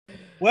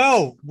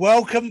Well,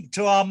 welcome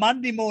to our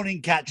Monday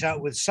morning catch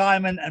up with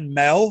Simon and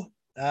Mel.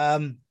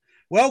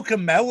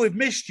 Welcome, Mel. We've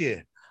missed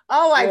you.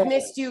 Oh, I've Yeah.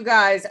 missed you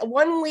guys.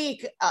 1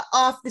 week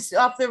off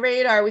the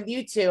radar with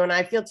you two, and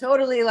I feel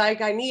totally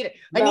like I Mel, need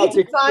to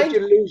did find.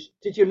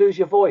 you lose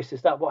your voice?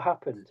 Is that what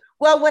happened?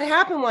 Well, what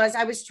happened was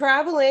I was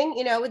traveling,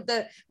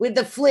 with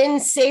the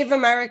Flynn Save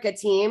America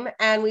team,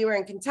 and we were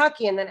in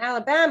Kentucky and then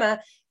Alabama,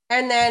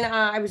 and then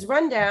I was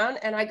run down,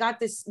 and I got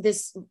this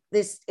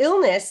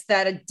illness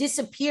that had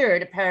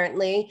disappeared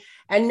apparently,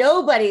 and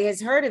nobody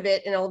has heard of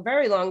it in a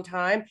very long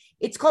time.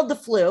 It's called the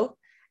flu,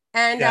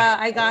 and Yeah.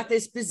 I got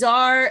this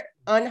bizarre,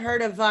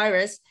 unheard of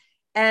virus,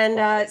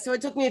 and so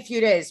it took me a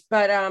few days,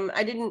 but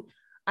I didn't.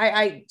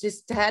 I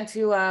just had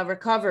to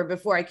recover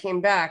before I came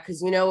back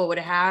because you know what would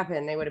have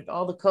happened. They would have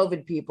all the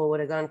COVID people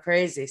would have gone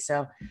crazy.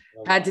 So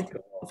Oh had my to.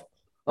 God.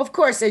 Of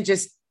course, I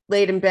just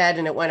laid in bed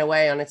and it went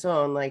away on its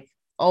own, like As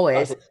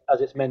always.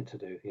 it's meant to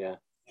do, yeah.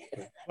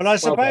 Yeah. Well, I Well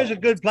suppose done.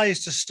 a good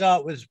place to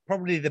start with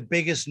probably the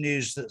biggest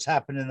news that's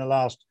happened in the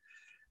last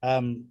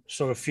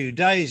sort of few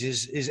days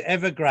is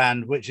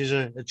Evergrande, which is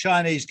a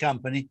Chinese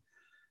company,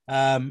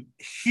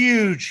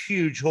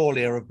 huge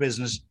haulier of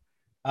business.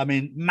 I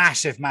mean,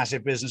 massive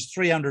business,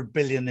 300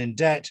 billion in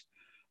debt.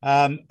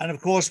 And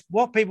of course,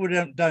 what people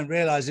don't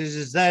realize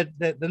is that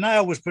the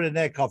nail was put in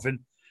their coffin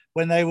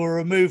when they were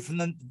removed from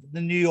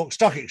the New York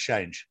Stock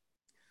Exchange.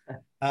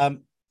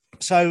 Um,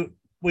 so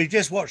we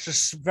just watched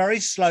a very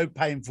slow,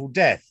 painful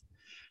death.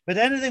 But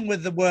anything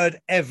with the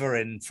word ever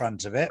in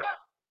front of it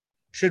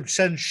should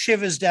send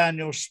shivers down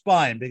your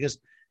spine, because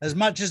as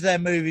much as they're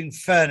moving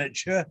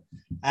furniture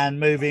and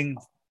moving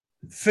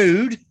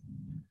food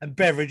and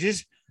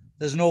beverages,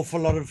 there's an awful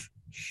lot of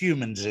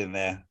humans in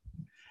there.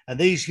 And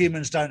these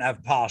humans don't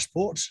have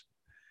passports.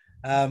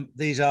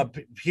 These are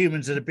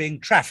humans that are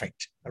being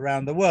trafficked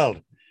around the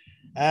world.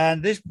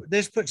 And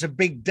this puts a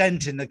big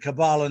dent in the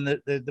cabal and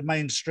the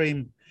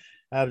mainstream,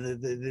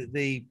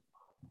 the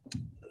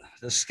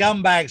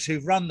scumbags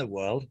who've run the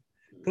world.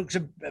 Puts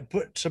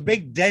a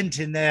big dent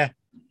in their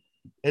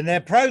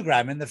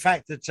program, in the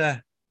fact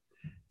that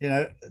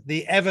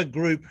the Ever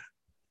Group,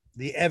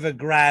 the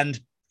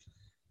Evergrande,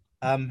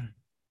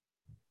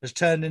 has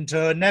turned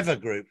into a Never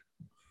Group.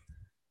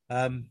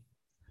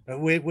 But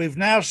we've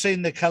now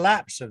seen the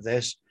collapse of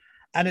this,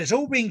 and it's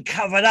all been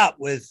covered up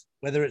with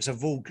whether it's a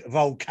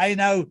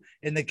volcano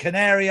in the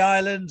Canary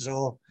Islands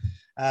or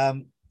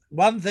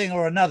one thing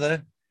or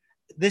another.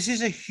 This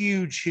is a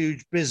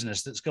huge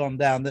business that's gone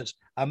down. That's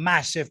a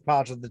massive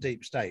part of the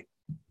deep state.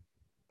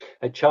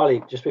 And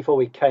Charlie, just before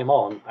we came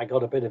on, I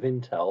got a bit of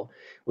intel,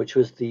 which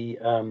was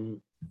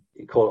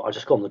I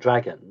just call them the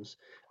Dragons,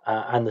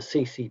 and the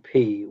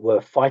CCP were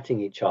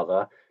fighting each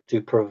other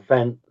to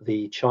prevent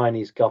the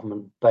Chinese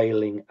government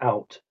bailing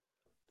out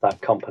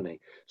that company.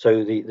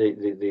 So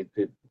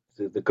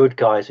the good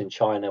guys in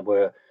China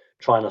were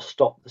trying to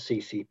stop the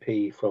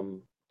CCP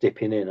from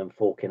dipping in and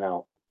forking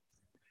out.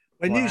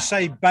 When you Wow.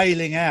 say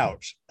bailing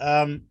out,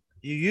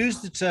 you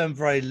use the term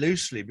very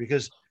loosely,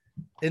 because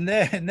in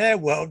their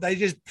world they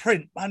just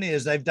print money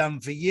as they've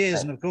done for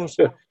years. And of course,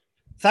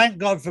 thank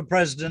God for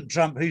President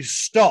Trump, who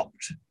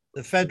stopped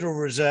the Federal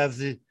Reserve,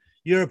 the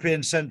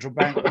European Central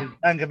Bank, the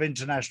Bank of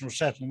International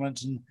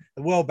Settlements, and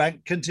the World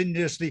Bank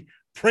continuously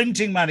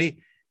printing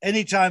money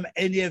anytime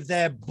any of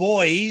their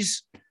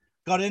boys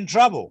got in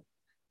trouble.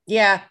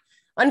 Yeah.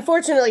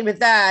 Unfortunately, with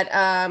that,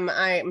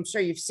 I'm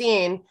sure you've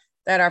seen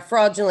that our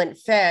fraudulent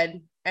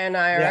Fed and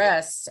Yeah.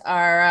 IRS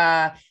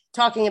are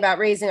talking about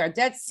raising our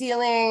debt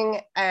ceiling,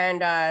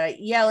 and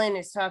Yellen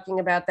is talking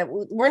about that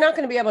we're not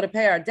going to be able to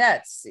pay our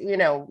debts.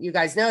 You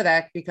guys know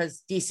that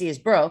because DC is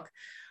broke,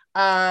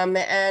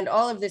 and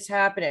all of this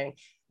happening.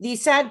 The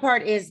sad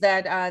part is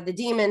that the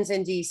demons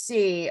in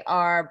DC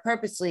are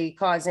purposely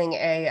causing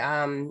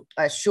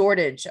a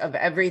shortage of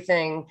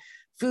everything,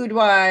 food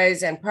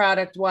wise and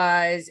product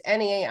wise.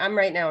 I'm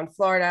right now in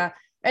Florida.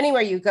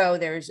 Anywhere you go,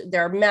 there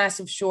are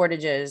massive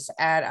shortages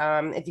at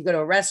if you go to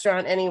a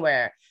restaurant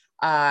anywhere.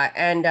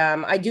 And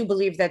I do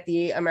believe that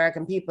the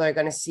American people are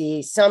going to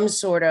see some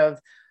sort of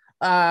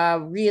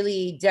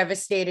really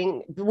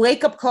devastating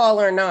wake up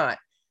call or not.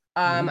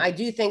 Mhm. I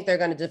do think they're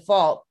going to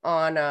default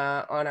on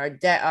our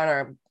debt, on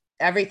our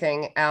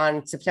everything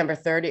on September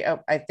 30th. Oh,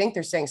 I think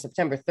they're saying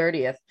September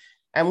 30th.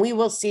 And we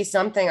will see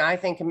something, I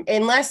think,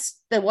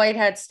 unless the white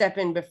hats step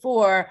in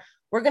before,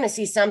 we're going to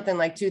see something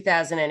like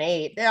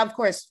 2008. They, of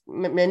course,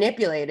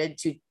 manipulated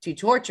to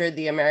torture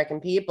the American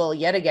people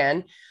yet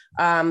again.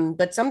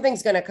 But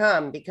something's going to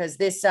come because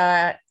this,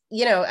 the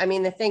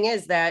thing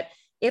is that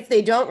if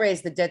they don't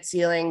raise the debt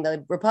ceiling,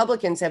 the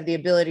Republicans have the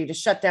ability to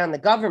shut down the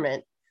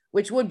government,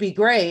 which would be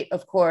great,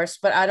 of course,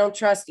 but I don't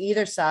trust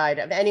either side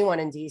of anyone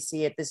in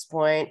DC at this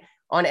point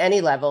on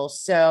any level.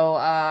 So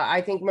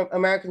I think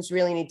Americans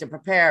really need to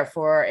prepare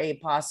for a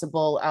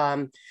possible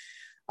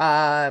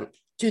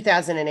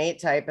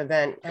 2008 type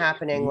event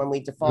happening when we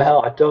Mel,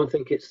 default. I don't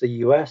think it's the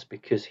US,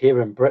 because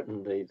here in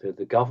Britain,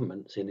 the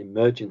government's in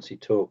emergency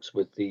talks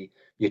with the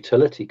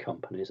utility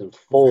companies, and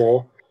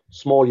four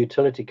small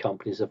utility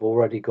companies have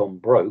already gone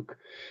broke,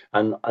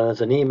 and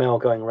there's an email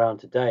going around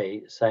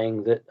today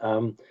saying that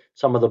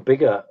some of the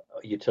bigger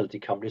utility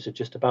companies are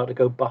just about to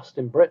go bust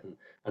in Britain,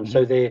 and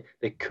so there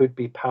could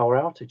be power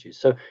outages.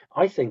 So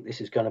I think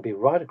this is going to be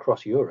right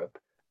across Europe,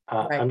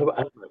 Right. and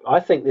I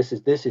think this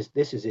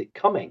is it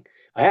coming.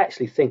 I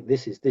actually think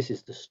this is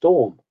the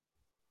storm.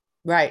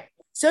 Right.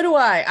 So do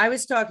I. I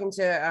was talking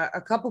to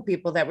a couple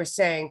people that were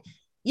saying,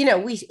 you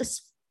know,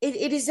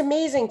 it is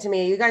amazing to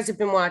me. You guys have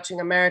been watching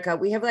America.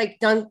 We have like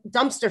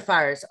dumpster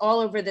fires all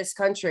over this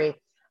country.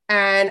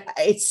 And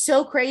it's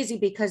so crazy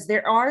because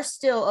there are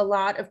still a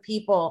lot of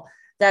people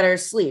that are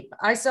asleep.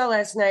 I saw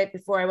last night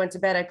before I went to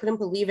bed, I couldn't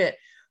believe it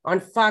on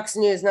Fox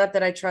News. Not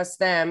that I trust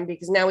them,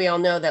 because now we all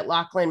know that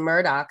Lachlan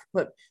Murdoch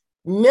put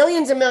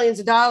millions and millions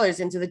of dollars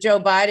into the Joe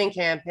Biden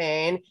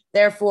campaign,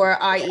 therefore,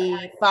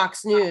 i.e.,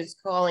 Fox News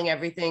calling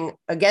everything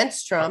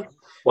against Trump.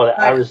 Well,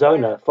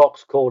 Arizona,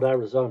 Fox called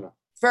Arizona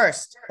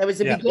First, that was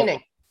the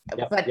beginning.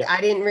 But Yep.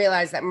 I didn't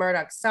realize that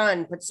Murdoch's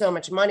son put so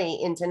much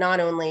money into not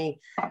only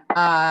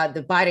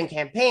the Biden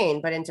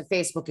campaign, but into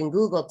Facebook and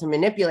Google to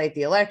manipulate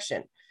the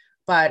election.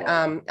 But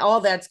all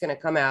that's going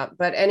to come out.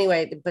 But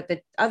anyway, but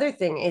the other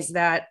thing is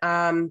that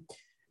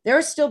there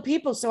are still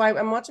people. So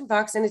I'm watching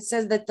Fox, and it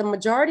says that the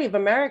majority of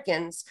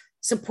Americans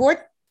support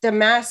the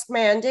mask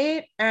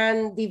mandate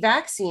and the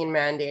vaccine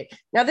mandate.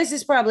 Now, this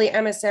is probably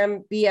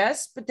MSM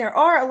BS, but there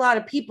are a lot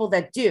of people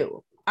that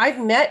do. I've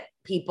met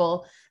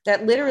people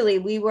that literally,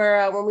 we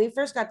were, when we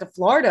first got to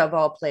Florida, of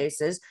all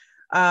places,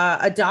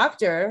 a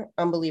doctor,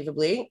 not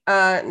unbelievably,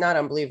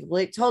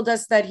 told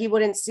us that he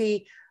would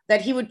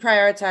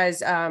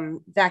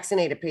prioritize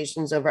vaccinated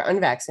patients over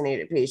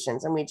unvaccinated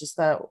patients. And we just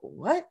thought,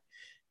 what?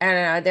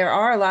 And there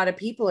are a lot of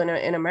people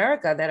in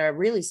America that are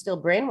really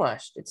still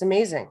brainwashed. It's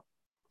amazing.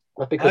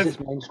 Well, because it's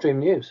mainstream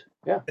news.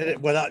 Yeah.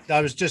 Well,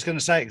 I was just going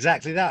to say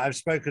exactly that. I've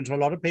spoken to a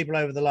lot of people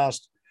over the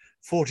last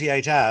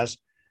 48 hours,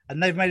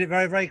 and they've made it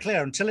very, very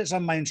clear. Until it's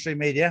on mainstream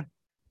media,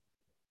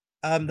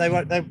 they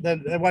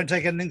won't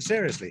take anything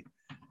seriously.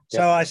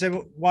 So I said,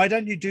 well, why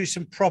don't you do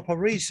some proper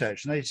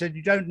research? And they said,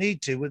 you don't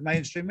need to with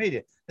mainstream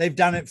media. They've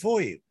done it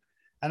for you.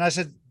 And I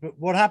said, but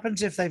what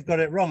happens if they've got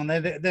it wrong?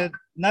 And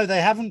no,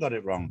 they haven't got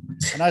it wrong.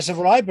 And I said,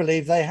 well, I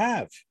believe they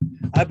have.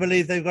 I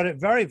believe they've got it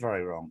very,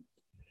 very wrong.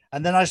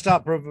 And then I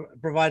start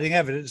providing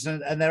evidence,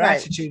 and their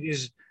attitude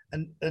is,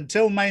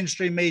 until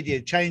mainstream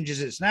media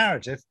changes its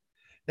narrative,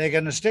 they're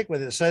going to stick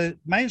with it. So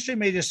mainstream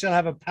media still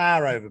have a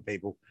power over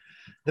people.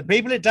 The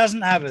people it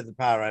doesn't have the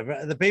power over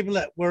are the people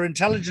that were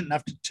intelligent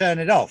enough to turn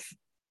it off.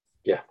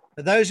 Yeah.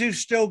 But those who've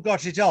still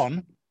got it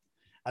on,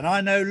 and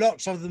I know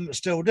lots of them that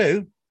still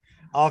do,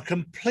 are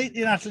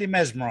completely and utterly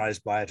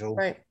mesmerized by it all.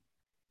 Right.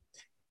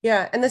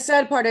 Yeah. And the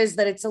sad part is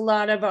that it's a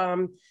lot of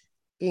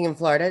being in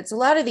Florida, it's a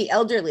lot of the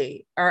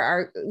elderly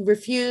are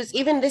refused.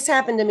 Even this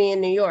happened to me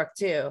in New York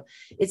too.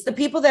 It's the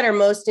people that are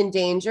most in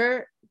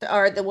danger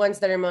are the ones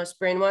that are most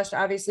brainwashed.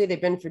 Obviously, they've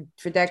been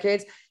for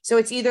decades. So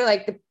it's either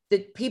like the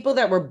people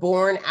that were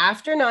born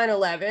after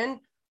 9/11,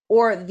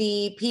 or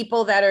the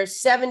people that are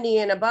 70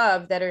 and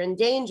above that are in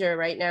danger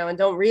right now and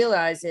don't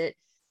realize it.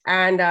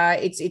 And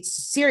it's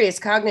serious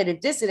cognitive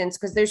dissonance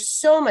because there's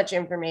so much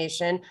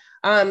information.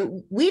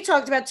 We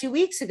talked about 2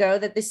 weeks ago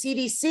that the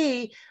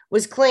CDC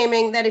was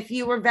claiming that if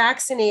you were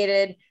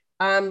vaccinated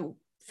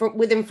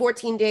within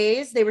 14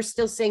 days, they were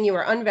still saying you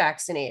were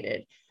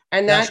unvaccinated.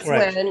 And that's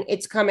when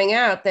it's coming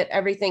out that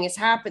everything has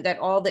happened, that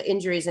all the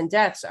injuries and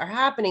deaths are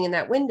happening in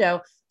that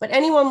window. But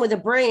anyone with a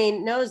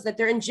brain knows that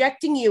they're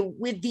injecting you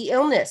with the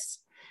illness.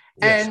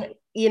 Yes. And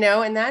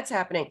and that's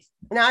happening.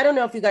 Now, I don't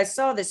know if you guys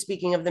saw this,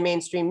 speaking of the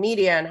mainstream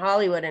media and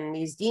Hollywood and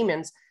these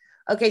demons.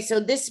 Okay, so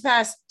this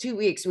past 2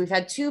 weeks, we've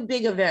had two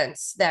big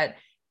events that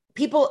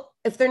people,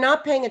 if they're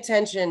not paying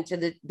attention to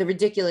the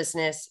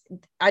ridiculousness,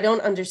 I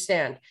don't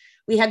understand.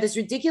 We had this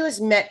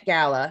ridiculous Met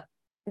Gala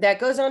that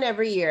goes on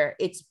every year.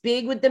 It's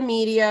big with the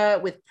media,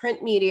 with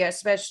print media,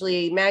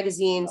 especially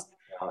magazines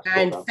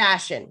and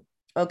fashion.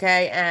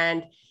 Okay,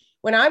 and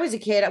when I was a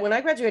kid, when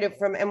I graduated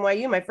from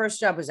NYU, my first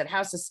job was at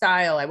House of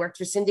Style. I worked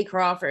for Cindy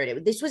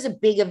Crawford. This was a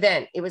big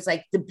event. It was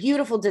like the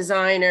beautiful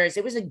designers.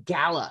 It was a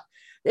gala.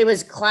 It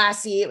was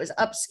classy. It was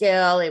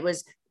upscale. It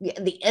was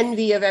the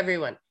envy of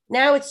everyone.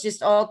 Now it's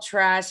just all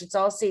trash. It's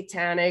all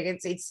satanic.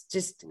 It's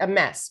just a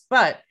mess.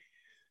 But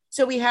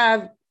so we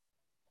have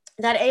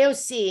that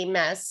AOC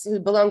mess, who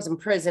belongs in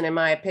prison, in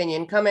my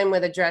opinion, come in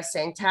with a dress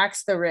saying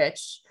tax the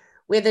rich,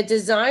 with a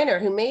designer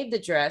who made the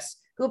dress,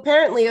 who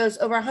apparently owes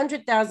over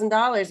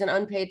 $100,000 in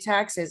unpaid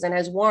taxes and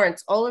has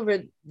warrants all over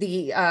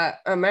the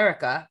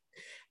America.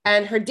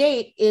 And her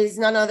date is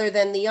none other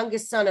than the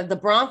youngest son of the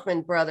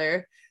Bronfman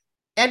brother,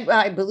 and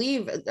I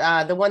believe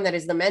the one that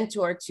is the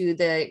mentor to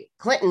the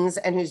Clintons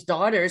and whose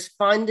daughters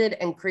funded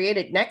and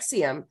created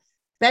NXIVM,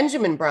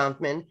 Benjamin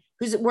Bronfman,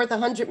 who's worth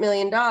 $100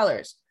 million.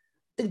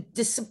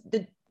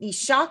 The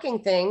shocking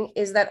thing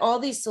is that all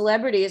these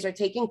celebrities are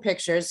taking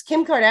pictures.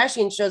 Kim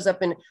Kardashian shows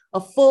up in a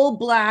full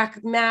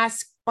black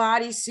mask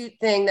bodysuit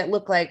thing that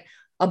looked like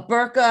a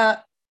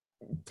burqa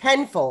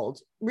tenfold.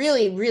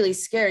 Really, really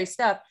scary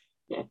stuff.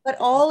 But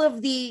all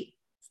of the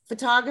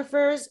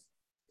photographers,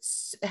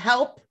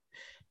 help,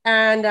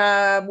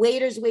 and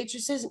waiters,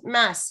 waitresses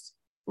masked.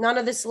 None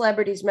of the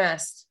celebrities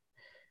masked.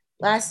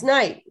 Last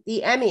night,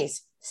 the Emmys,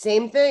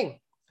 same thing.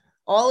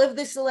 All of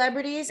the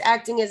celebrities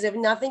acting as if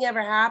nothing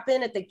ever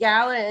happened at the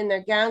gala, and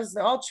their gowns,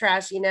 they're all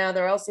trashy now.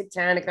 They're all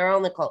satanic. They're all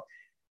in the cult.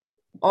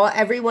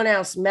 Everyone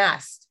else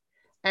masked.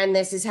 And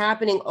this is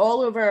happening all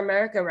over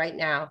America right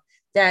now,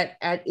 that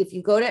if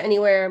you go to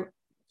anywhere,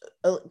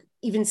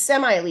 even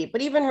semi-elite,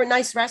 but even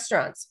nice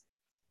restaurants,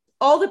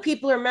 all the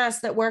people are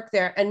masked that work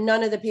there and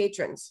none of the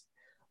patrons.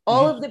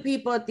 All of the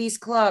people at these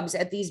clubs,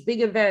 at these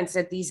big events,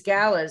 at these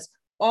galas,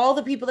 all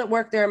the people that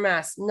work there are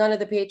masked, none of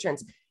the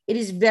patrons.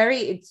 It's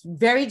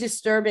very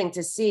disturbing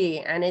to see.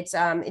 And it's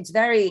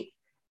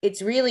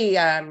really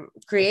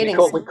creating.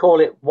 We call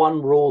it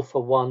one rule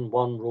for one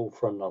rule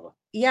for another.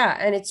 Yeah.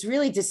 And it's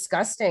really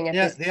disgusting at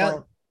this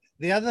point.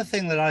 The other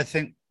thing that I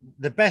think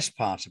the best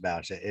part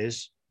about it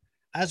is,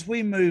 as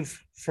we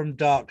move from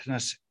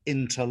darkness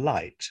into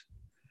light,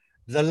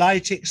 the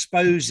light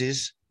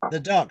exposes the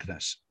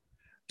darkness.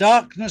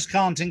 Darkness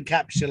can't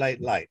encapsulate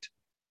light.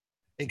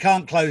 It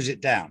can't close it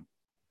down.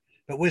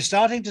 But we're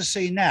starting to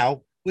see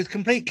now with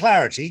complete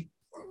clarity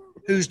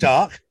who's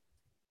dark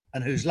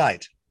and who's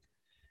light.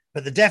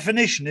 But the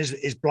definition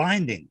is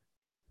blinding.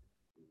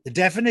 The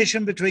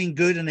definition between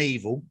good and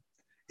evil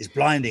is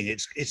blinding.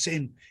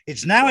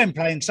 It's now in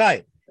plain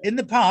sight. In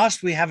the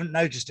past, we haven't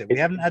noticed it. We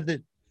haven't had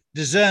the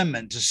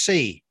discernment to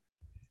see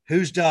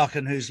who's dark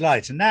and who's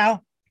light. And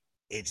now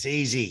it's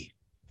easy.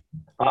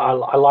 I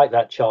like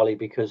that, Charlie,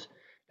 because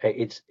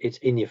it's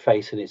in your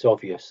face and it's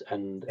obvious.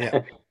 And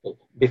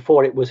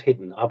before it was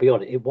hidden, I'll be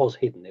honest, it was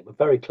hidden. They were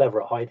very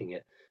clever at hiding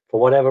it. For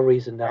whatever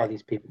reason, now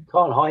these people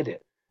can't hide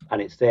it,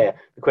 and it's there.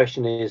 The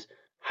question is,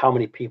 how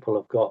many people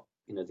have got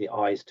the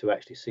eyes to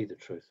actually see the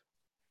truth?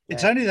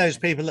 It's only those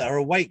people that are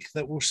awake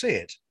that will see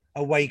it,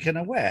 awake and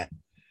aware.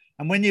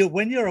 And when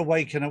you're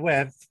awake and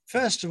aware,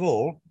 first of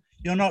all,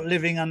 you're not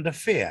living under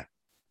fear.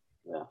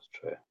 Yeah, that's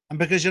true. And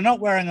because you're not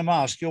wearing a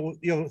mask,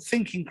 you're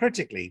thinking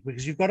critically,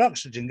 because you've got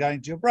oxygen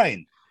going to your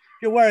brain.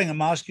 If you're wearing a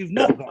mask, you've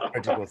not got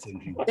critical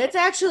thinking. That's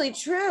actually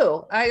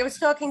true. I was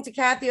talking to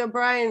Kathy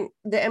O'Brien,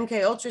 the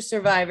MK Ultra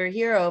survivor,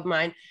 hero of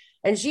mine,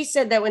 and she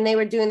said that when they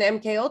were doing the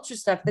MK Ultra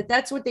stuff,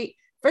 that's what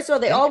first of all,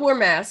 they all wore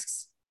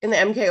masks in the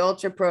MK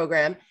Ultra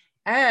program,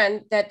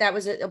 and that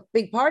was a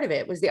big part of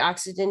it, was the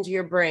oxygen to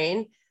your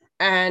brain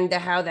and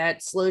how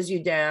that slows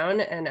you down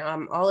and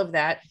all of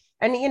that.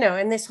 And,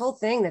 and this whole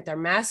thing that they're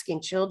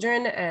masking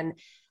children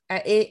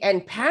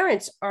and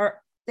parents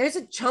there's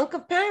a chunk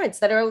of parents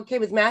that are okay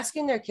with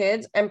masking their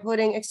kids and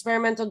putting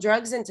experimental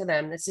drugs into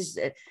them. This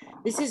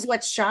is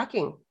what's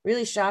shocking,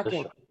 really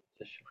shocking.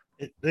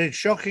 It's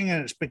shocking,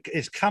 and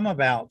it's come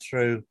about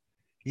through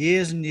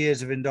years and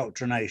years of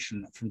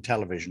indoctrination from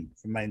television,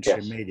 from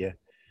mainstream media,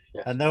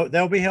 and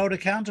they'll be held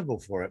accountable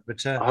for it.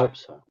 But I hope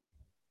so.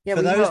 Yeah,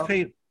 for those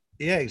people,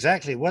 yeah,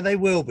 exactly. Well, they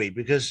will be,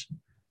 because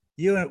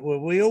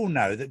we all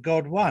know that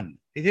God won.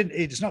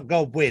 It's not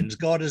God wins.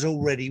 God has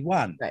already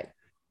won. Right.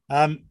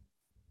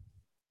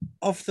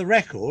 Off the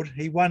record,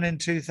 he won in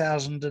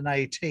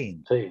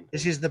 2018.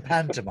 This is the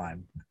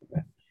pantomime.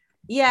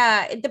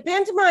 Yeah, the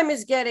pantomime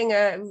is getting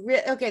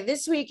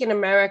this week in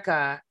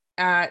America,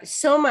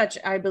 so much,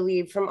 I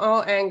believe, from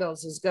all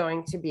angles is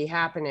going to be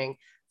happening.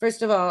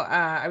 First of all,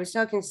 I was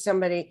talking to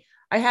somebody,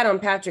 I had on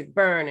Patrick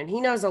Byrne, and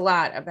he knows a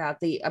lot about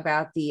the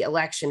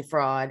election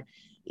fraud.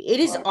 It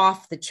is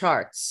off the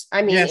charts.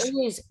 I mean, It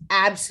is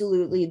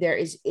absolutely,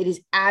 it is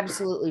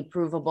absolutely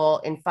provable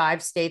in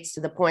 5 states,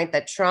 to the point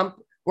that Trump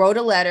wrote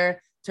a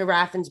letter to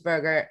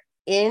Raffensperger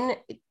in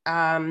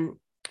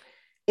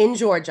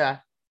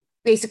Georgia,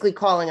 basically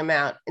calling him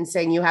out and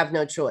saying, you have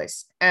no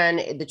choice.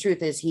 And the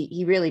truth is,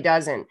 he really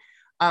doesn't.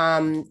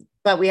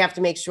 But we have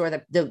to make sure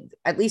that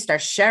at least our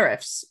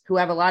sheriffs, who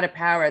have a lot of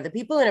power, the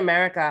people in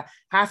America,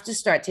 have to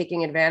start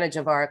taking advantage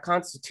of our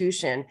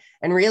Constitution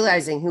and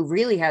realizing who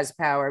really has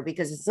power,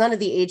 because it's none of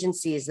the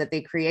agencies that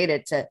they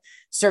created to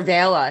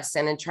surveil us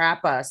and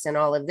entrap us and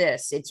all of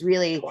this. It's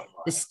really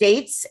the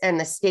states and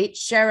the state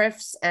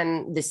sheriffs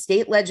and the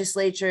state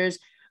legislatures.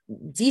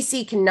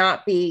 DC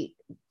cannot be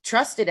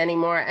trusted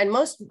anymore. And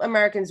most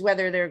Americans,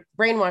 whether they're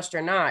brainwashed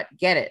or not,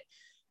 get it.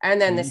 And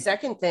then the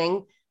second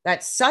thing,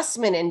 that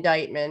Sussman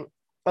indictment.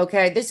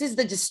 Okay, this is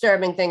the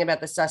disturbing thing about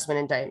the Sussman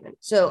indictment.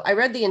 So I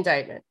read the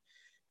indictment.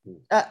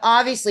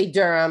 Obviously,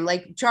 Durham,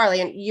 like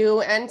Charlie and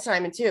you and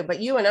Simon too, but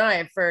you and I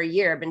have for a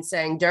year been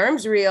saying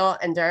Durham's real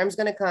and Durham's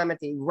going to come at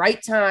the right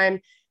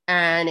time,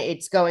 and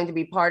it's going to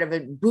be part of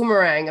a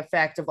boomerang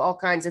effect of all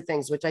kinds of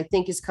things, which I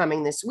think is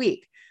coming this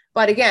week.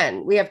 But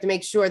again, we have to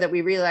make sure that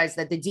we realize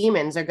that the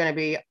demons are going to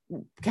be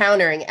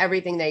countering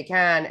everything they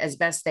can as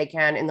best they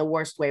can in the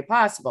worst way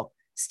possible.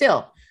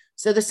 Still.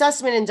 So the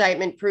Sussman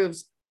indictment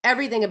proves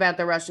everything about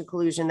the Russian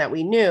collusion that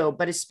we knew,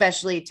 but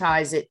especially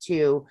ties it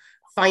to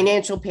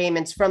financial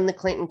payments from the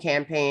Clinton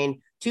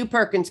campaign to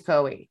Perkins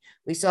Coie.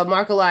 We saw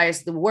Mark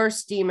Elias, the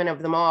worst demon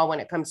of them all when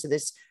it comes to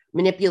this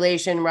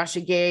manipulation,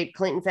 Russiagate,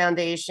 Clinton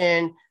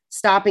Foundation,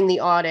 stopping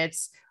the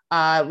audits.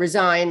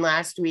 resigned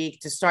last week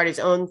to start his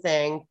own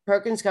thing.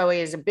 Perkins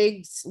Coie is a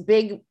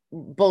big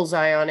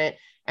bullseye on it.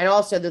 And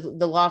also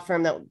the law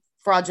firm that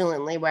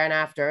fraudulently went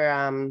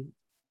after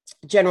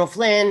General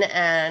Flynn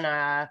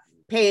and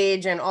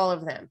Page and all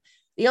of them.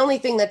 The only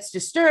thing that's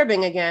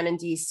disturbing again in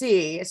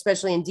DC,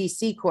 especially in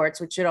DC courts,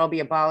 which should all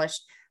be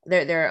abolished,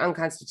 they're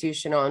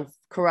unconstitutional and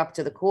corrupt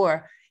to the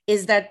core,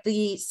 is that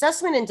the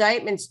Sussman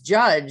Indictments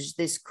judge,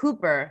 this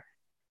Cooper,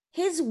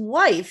 his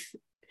wife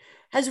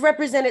has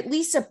represented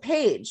Lisa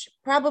Page,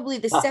 probably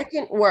the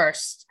second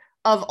worst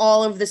of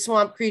all of the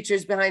swamp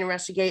creatures behind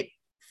Russiagate,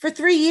 for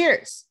 3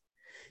 years.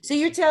 So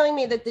you're telling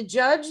me that the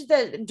judge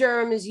that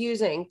Durham is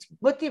using to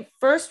put the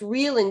first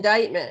real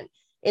indictment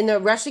in the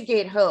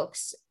Russiagate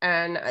hoax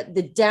and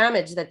the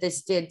damage that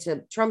this did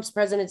to Trump's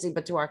presidency,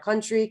 but to our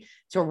country,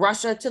 to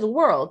Russia, to the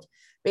world,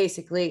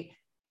 basically,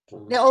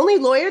 the only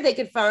lawyer they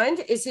could find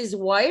is his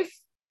wife,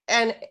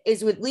 and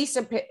is with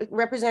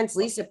represents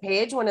Lisa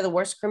Page, one of the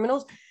worst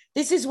criminals.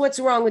 This is what's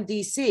wrong with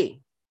DC.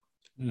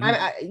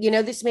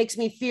 This makes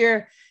me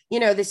fear,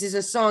 this is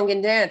a song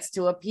and dance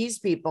to appease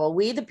people.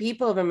 We, the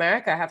people of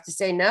America, have to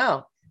say,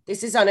 no,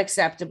 this is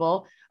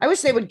unacceptable. I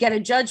wish they would get a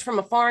judge from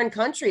a foreign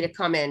country to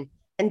come in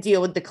and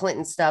deal with the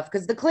Clinton stuff,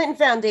 because the Clinton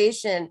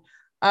Foundation,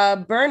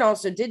 Byrne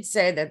also did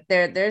say that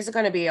there's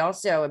going to be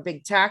also a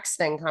big tax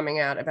thing coming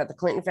out about the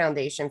Clinton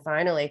Foundation.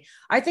 Finally,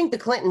 I think the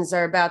Clintons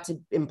are about to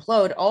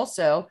implode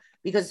also,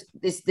 because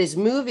this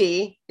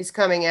movie is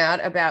coming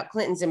out about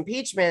Clinton's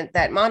impeachment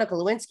that Monica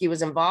Lewinsky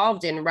was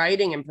involved in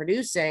writing and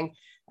producing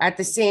at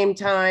the same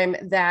time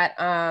that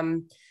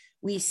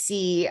we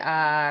see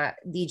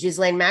the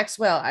Ghislaine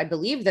Maxwell. I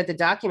believe that the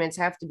documents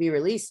have to be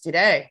released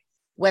today,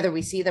 whether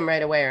we see them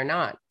right away or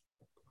not.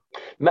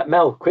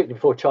 Mel, quickly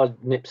before Charlie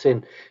nips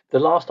in, the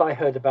last I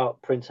heard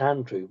about Prince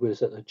Andrew was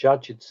that the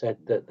judge had said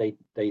that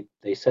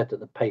they said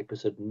that the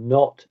papers had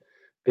not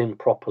been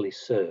properly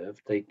served.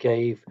 They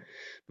gave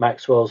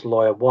Maxwell's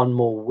lawyer 1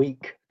 more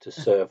week to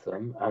serve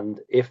them, and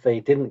if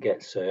they didn't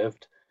get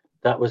served,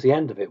 that was the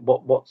end of it.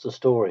 What's the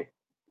story?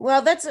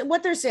 Well, that's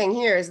what they're saying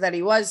here, is that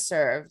he was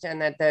served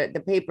and that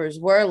the papers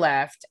were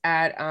left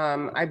at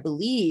I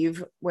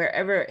believe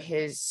wherever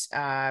his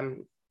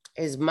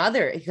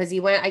mother, because he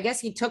went, I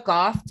guess he took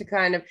off to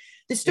kind of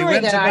the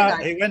story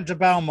he went to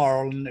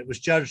Balmoral, and it was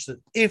judged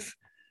that if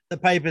the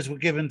papers were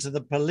given to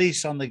the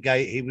police on the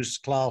gate, he was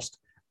classed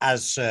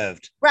as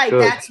served. Right.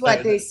 Good. That's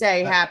what they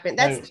say happened.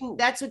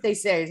 That's what they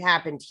say has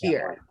happened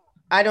here.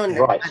 I don't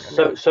know. Right.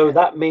 So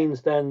that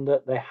means then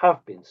that they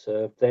have been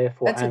served.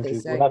 Therefore, Andrew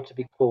will have to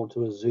be called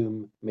to a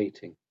Zoom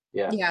meeting.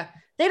 Yeah. Yeah.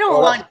 They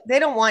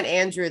don't want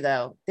Andrew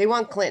though. They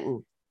want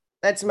Clinton.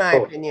 That's my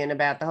opinion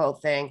about the whole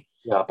thing.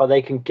 Yeah, but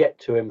they can get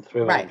to him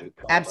through Andrew.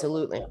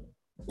 Absolutely.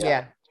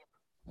 Yeah.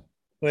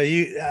 Well,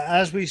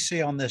 as we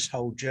see on this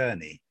whole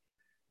journey,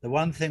 the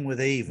one thing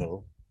with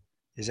evil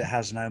is it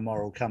has no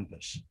moral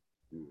compass.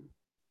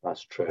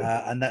 That's true.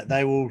 And that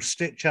they will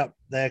stitch up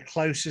their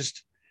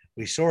closest.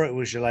 We saw it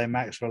with Ghislaine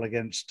Maxwell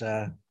against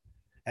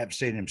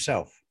Epstein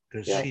himself,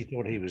 because she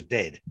thought he was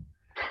dead.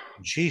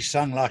 And she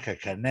sung like a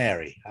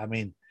canary. I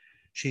mean,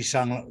 she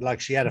sung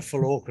like she had a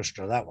full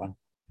orchestra, that one.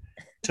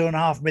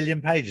 2.5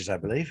 million pages, I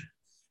believe.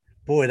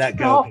 Boy, that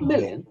girl. 2.5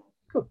 million?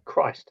 Good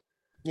Christ.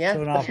 Yeah.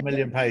 2.5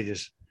 million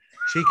pages.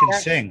 She can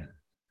sing.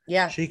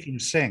 Yeah. She can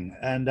sing.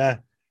 And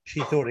she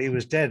thought he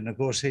was dead. And of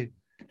course,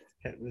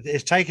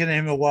 it's taken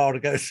him a while to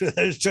go through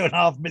those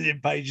 2.5 million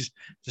pages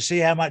to see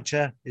how much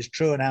is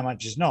true and how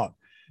much is not.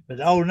 But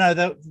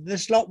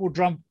this lot will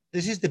drop.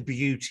 This is the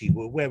beauty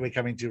where we're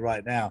coming to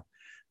right now.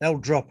 They'll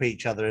drop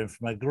each other in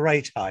from a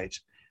great height.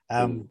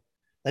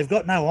 They've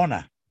got no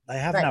honor. They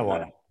have no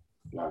honor.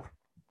 No.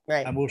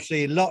 Right. And we'll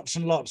see lots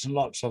and lots and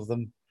lots of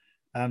them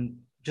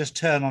just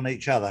turn on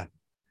each other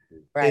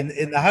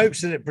in the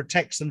hopes that it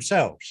protects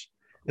themselves,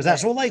 because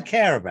that's all they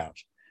care about.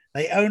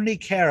 They only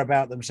care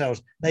about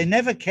themselves. They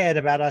never cared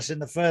about us in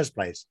the first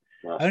place.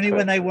 That's only true.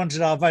 When they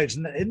wanted our votes.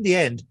 And in the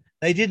end,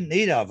 they didn't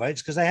need our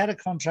votes because they had a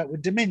contract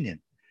with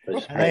Dominion.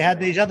 And they had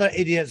these other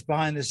idiots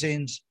behind the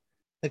scenes,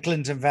 the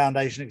Clinton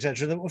Foundation,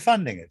 etc., that were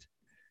funding it.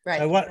 Right.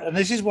 So and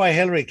this is why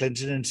Hillary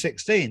Clinton in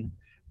 2016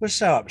 was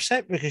so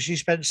upset, because she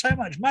spent so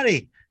much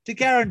money to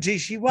guarantee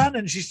she won,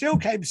 and she still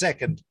came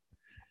second.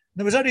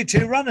 There was only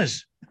 2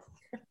 runners.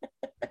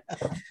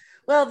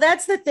 Well,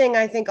 that's the thing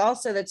I think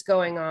also that's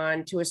going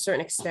on to a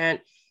certain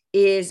extent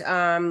is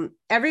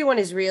everyone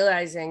is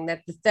realizing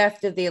that the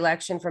theft of the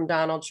election from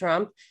Donald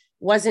Trump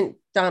wasn't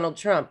Donald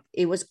Trump.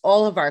 It was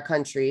all of our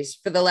countries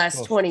for the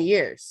last 20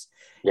 years.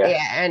 Yeah.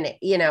 And,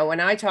 when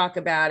I talk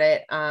about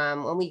it,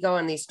 when we go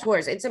on these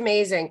tours, it's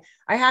amazing.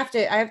 I have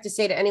to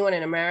say to anyone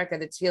in America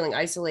that's feeling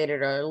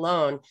isolated or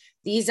alone,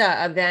 these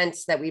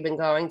events that we've been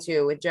going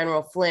to with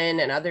General Flynn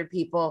and other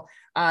people,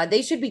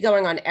 they should be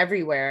going on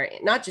everywhere,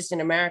 not just in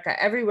America,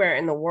 everywhere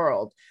in the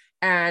world.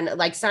 And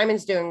like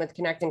Simon's doing with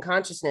Connecting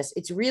Consciousness,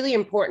 it's really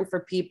important for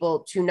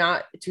people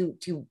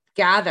to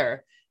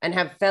gather and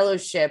have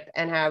fellowship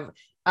and have,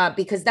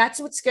 because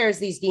that's what scares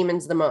these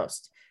demons the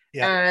most.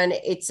 Yeah. And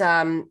it's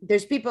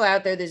there's people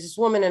out there. There's this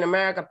woman in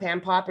America,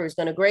 Pam Popper, who's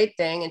done a great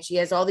thing, and she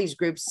has all these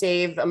groups: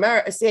 Save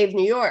America, Save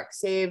New York,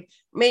 Save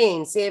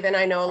Maine, Save. And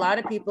I know a lot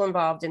of people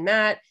involved in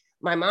that.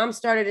 My mom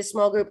started a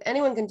small group.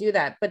 Anyone can do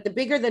that, but the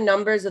bigger the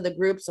numbers of the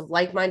groups of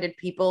like-minded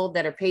people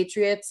that are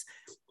patriots,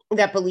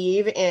 that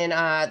believe in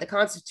the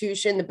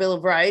Constitution, the Bill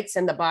of Rights,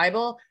 and the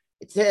Bible,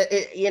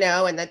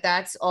 and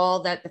that's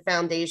all that the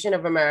foundation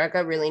of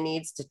America really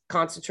needs to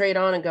concentrate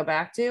on and go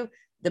back to,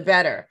 the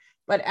better.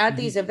 But at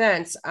these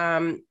events,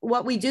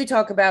 what we do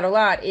talk about a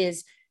lot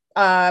is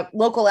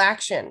local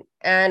action.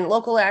 And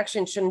local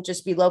action shouldn't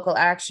just be local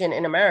action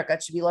in America.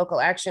 It should be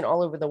local action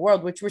all over the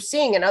world, which we're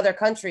seeing in other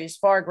countries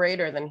far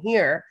greater than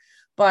here.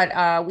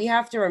 But we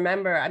have to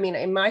remember, I mean,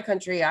 in my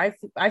country, I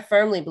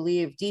firmly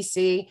believe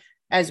DC,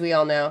 as we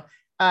all know,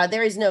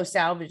 there is no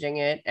salvaging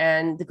it.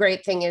 And the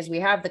great thing is we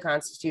have the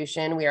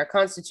Constitution. We are a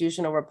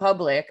constitutional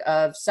republic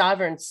of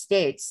sovereign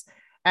states.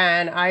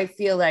 And I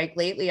feel like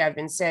lately I've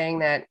been saying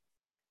that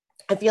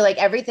I feel like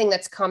everything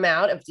that's come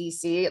out of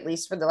DC, at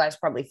least for the last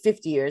probably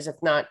 50 years, if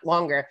not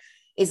longer,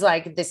 is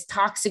like this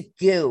toxic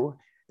goo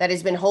that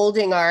has been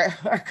holding our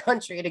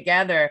country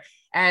together.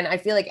 And I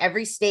feel like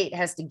every state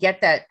has to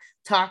get that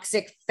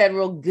toxic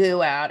federal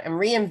goo out and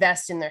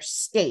reinvest in their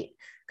state.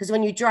 Because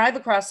when you drive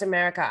across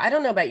America, I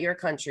don't know about your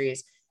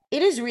countries,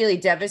 it is really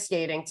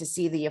devastating to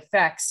see the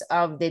effects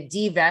of the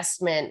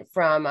divestment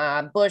from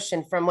Bush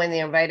and from when they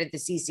invited the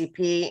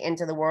CCP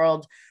into the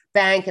World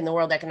Bank and the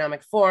World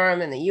Economic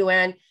Forum and the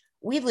UN.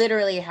 We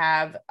literally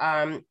have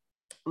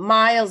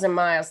miles and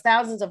miles,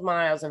 thousands of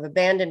miles of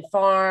abandoned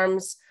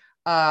farms,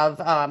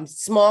 of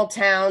small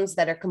towns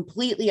that are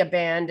completely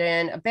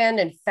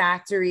abandoned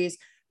factories.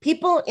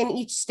 People in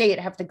each state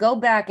have to go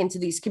back into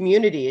these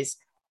communities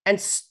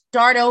and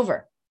start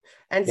over.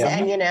 And because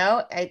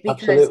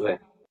absolutely.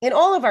 In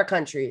all of our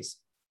countries.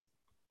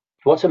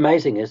 What's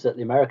amazing is that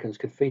the Americans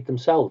could feed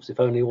themselves if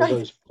only all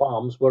those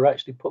farms were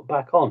actually put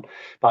back on.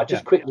 But I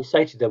just quickly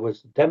say to you, there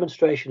was a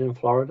demonstration in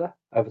Florida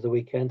over the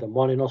weekend and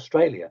one in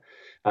Australia,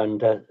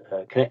 and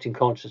Connecting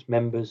Conscious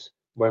members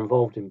were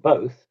involved in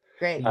both.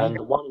 Great. And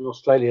the one in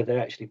Australia, they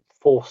actually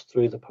forced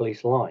through the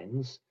police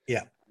lines.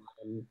 Yeah.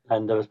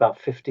 And there was about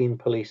 15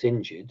 police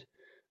injured.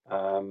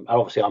 And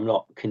obviously, I'm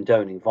not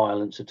condoning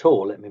violence at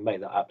all. Let me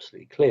make that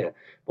absolutely clear.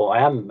 But what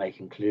I am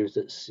making clear is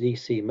that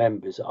CC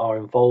members are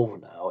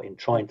involved now in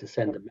trying to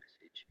send a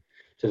message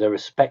to their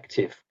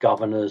respective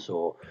governors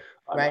or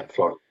like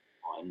Florida,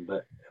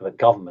 but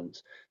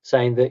governments,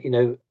 saying that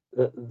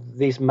that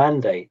these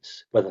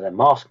mandates, whether they're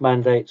mask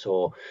mandates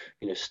or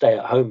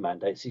stay-at-home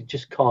mandates, you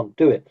just can't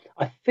do it.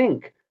 I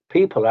think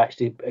people are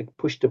actually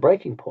pushed to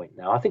breaking point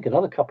now. I think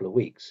another couple of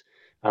weeks.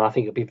 And I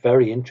think it'll be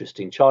very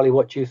interesting. Charlie,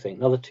 what do you think?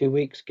 Another 2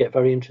 weeks, get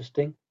very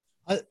interesting?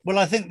 Well,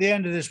 I think the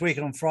end of this week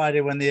on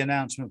Friday, when the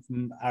announcement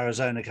from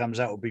Arizona comes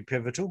out, will be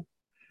pivotal.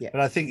 Yeah.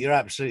 But I think you're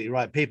absolutely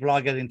right. People are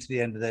getting to the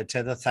end of their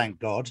tether, thank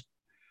God.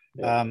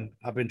 Yeah.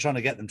 I've been trying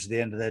to get them to the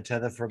end of their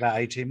tether for about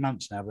 18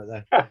 months now, but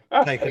they're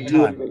taking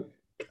time.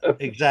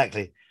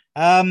 Exactly.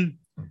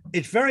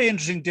 It's very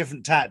interesting,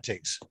 different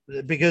tactics,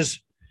 because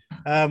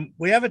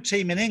we have a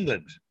team in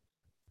England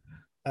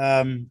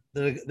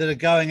that are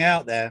going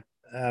out there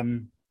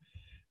and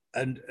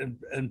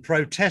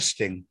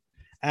protesting,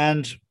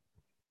 and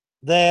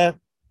a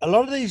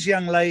lot of these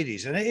young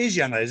ladies, and it is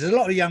young ladies, there's a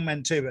lot of young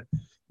men too, but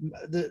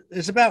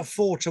it's about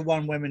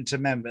 4-1 women to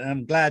men, and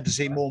I'm glad to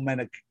see more men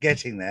are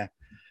getting there.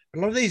 A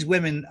lot of these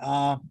women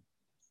are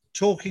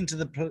talking to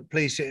the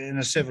police in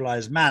a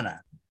civilized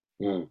manner,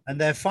 and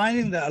they're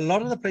finding that a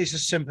lot of the police are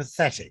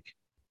sympathetic.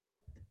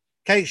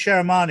 Kate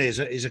Sheramani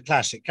is a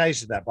classic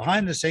case of that.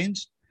 Behind the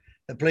scenes,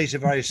 the police are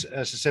very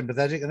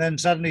sympathetic, and then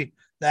suddenly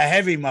the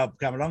heavy mob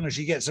come along and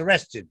she gets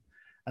arrested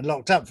and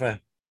locked up for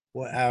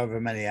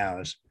however many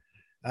hours.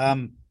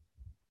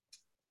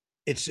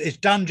 It's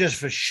done just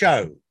for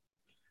show,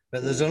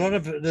 but there's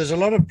a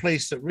lot of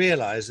police that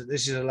realize that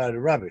this is a load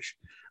of rubbish.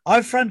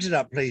 I've fronted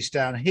up police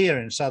down here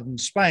in southern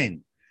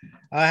Spain.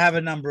 I have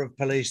a number of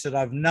police that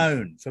I've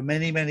known for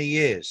many, many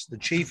years, the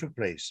chief of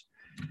police,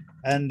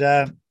 and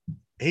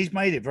he's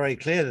made it very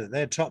clear that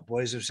their top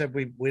boys have said,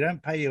 we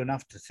don't pay you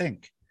enough to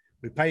think.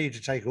 We pay you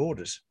to take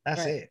orders.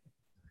 That's it.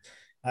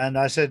 And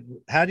I said,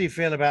 how do you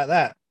feel about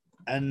that?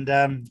 And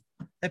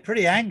they're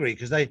pretty angry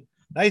because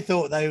they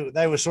thought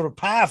they were sort of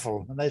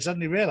powerful, and they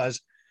suddenly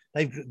realized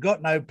they've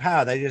got no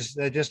power.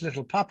 They're just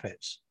little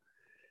puppets.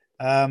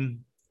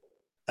 And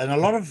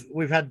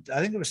we've had,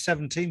 I think it was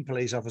 17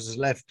 police officers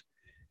left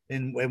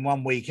in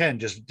one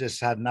weekend,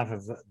 just had enough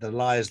of the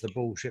lies, the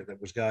bullshit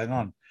that was going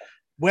on.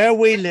 Where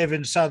we live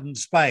in southern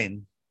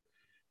Spain,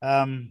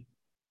 they're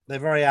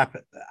very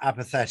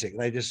apathetic.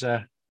 They just,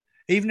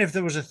 even if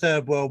there was a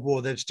third world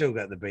war, they'd still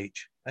go to the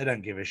beach. They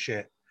don't give a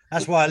shit.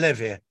 That's why I live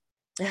here.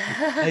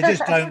 They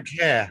just don't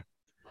care.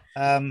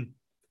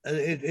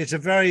 It's a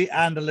very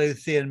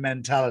Andalusian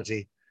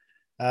mentality.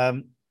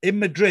 In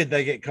Madrid,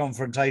 they get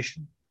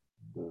confrontation.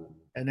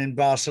 And in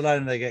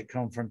Barcelona, they get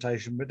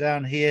confrontation. But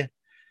down here,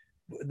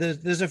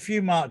 there's a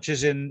few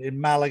marches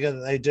in Malaga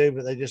that they do,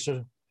 but they just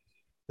sort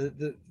of,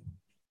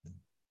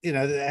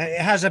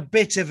 it has a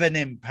bit of an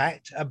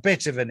impact, but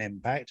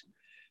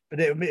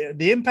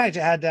the impact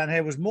it had down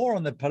here was more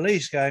on the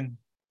police going,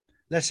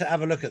 let's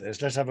have a look at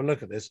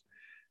this.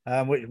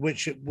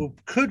 Which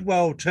could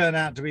well turn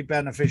out to be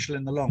beneficial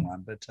in the long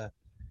run. But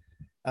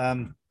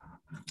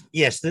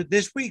yes,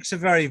 this week's a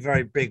very,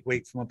 very big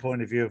week from a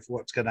point of view of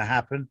what's going to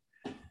happen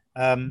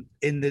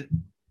in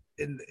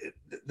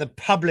the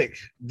public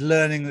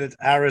learning that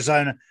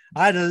Arizona.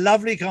 I had a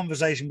lovely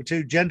conversation with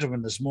two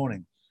gentlemen this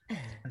morning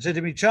and said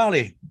to me,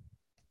 Charlie,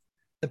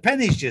 the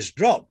pennies just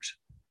dropped.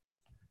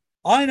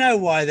 I know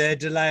why they're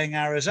delaying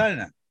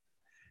Arizona.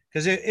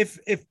 Because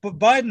if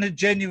Biden had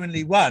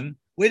genuinely won,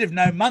 we'd have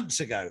known months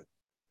ago.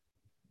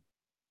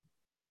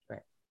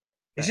 Right.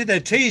 He said they're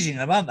teasing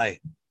them, aren't they?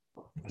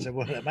 I said,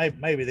 well, that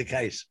may be the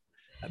case.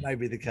 That may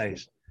be the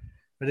case.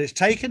 But it's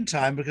taken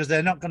time because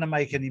they're not going to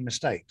make any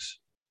mistakes.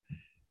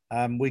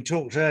 We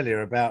talked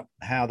earlier about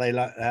how they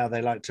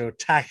like to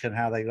attack and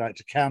how they like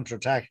to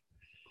counterattack.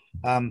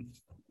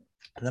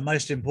 The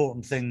most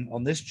important thing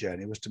on this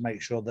journey was to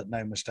make sure that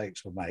no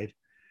mistakes were made,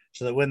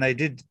 so that when they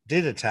did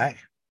attack,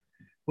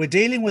 we're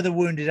dealing with a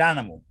wounded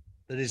animal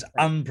that is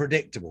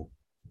unpredictable.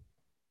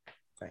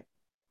 Right.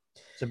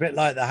 It's a bit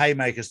like the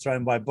haymakers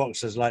thrown by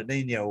boxers, like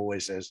Nino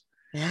always says.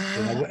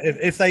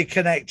 If they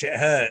connect, it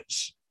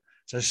hurts.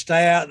 So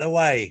stay out of the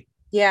way.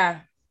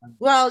 Yeah.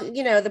 Well,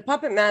 the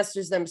puppet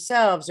masters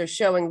themselves are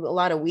showing a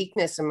lot of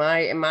weakness in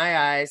my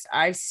eyes.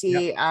 I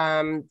see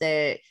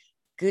the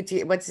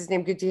what's his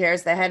name?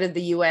 Gutierrez, the head of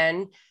the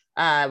UN,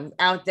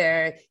 out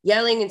there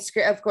yelling and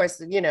screaming. Of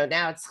course,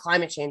 now it's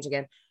climate change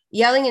again.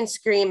 Yelling and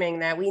screaming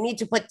that we need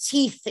to put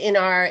teeth in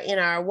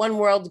our one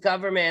world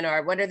government,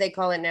 or what do they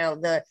call it now?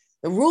 The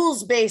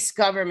rules-based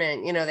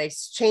government. They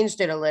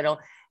changed it a little.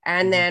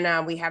 And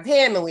then we have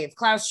him, and we have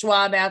Klaus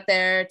Schwab out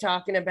there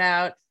talking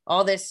about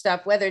all this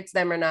stuff, whether it's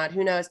them or not,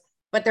 who knows?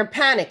 But they're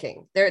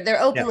panicking.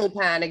 They're openly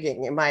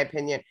panicking, in my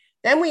opinion.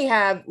 Then we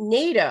have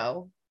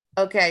NATO.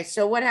 Okay,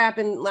 so what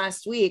happened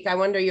last week? I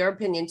wonder your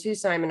opinion too,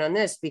 Simon, on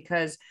this,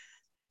 because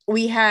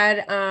we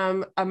had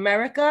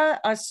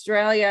America,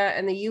 Australia,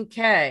 and the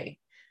UK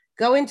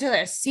go into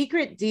a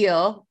secret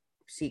deal,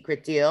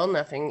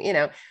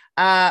 nothing,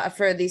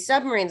 for the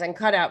submarines, and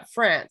cut out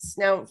France.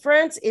 Now,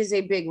 France is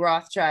a big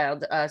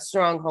Rothschild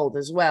stronghold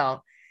as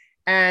well.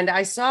 And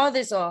I saw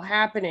this all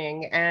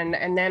happening.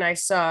 And then I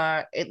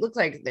saw, it looked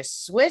like the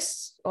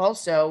Swiss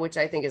also, which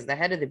I think is the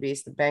head of the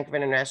beast, the Bank of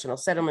International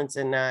Settlements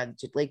and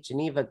Lake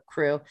Geneva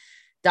crew,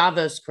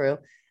 Davos crew.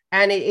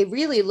 And it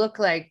really looked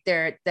like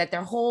their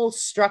whole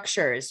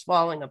structure is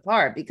falling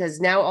apart, because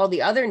now all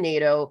the other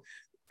NATO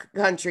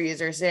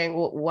countries are saying,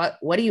 well,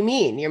 what do you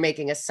mean? You're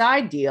making a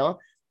side deal.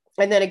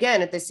 And then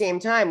again, at the same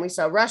time, we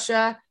saw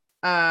Russia,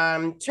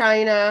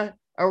 China,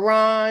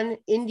 Iran,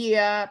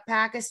 India,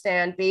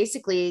 Pakistan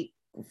basically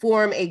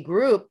form a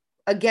group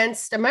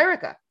against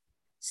America.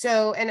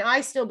 So, and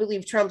I still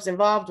believe Trump's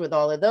involved with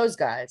all of those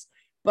guys,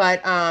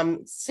 but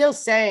still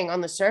saying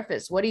on the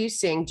surface, what are you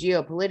seeing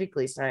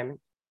geopolitically, Simon?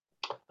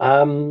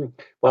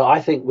 Well,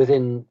 I think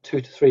within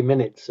 2 to 3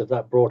 minutes of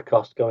that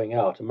broadcast going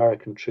out,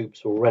 American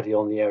troops were already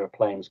on the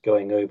aeroplanes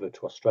going over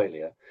to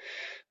Australia.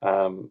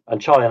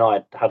 And Charlie and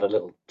I had a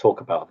little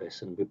talk about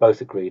this, and we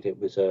both agreed it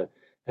was a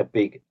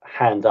big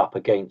hand up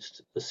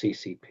against the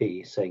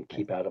CCP, saying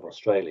keep out of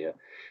Australia.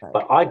 Right.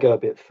 But I go a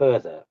bit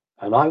further,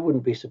 and I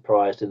wouldn't be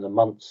surprised in the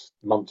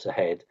months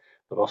ahead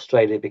that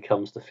Australia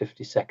becomes the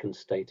 52nd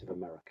state of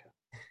America.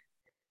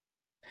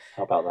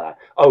 How about that?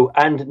 Oh,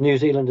 and New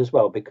Zealand as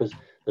well, because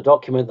the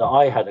document that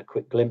I had a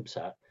quick glimpse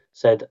at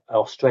said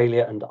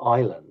Australia and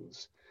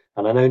islands.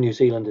 And I know New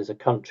Zealand is a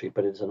country,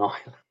 but it's an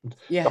island.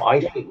 Yeah. So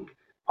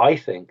I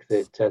think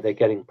that they're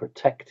getting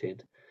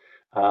protected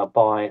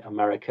by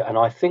America. And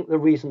I think the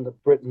reason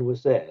that Britain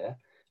was there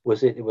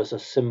was it was a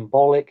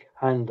symbolic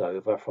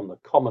handover from the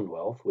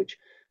Commonwealth, which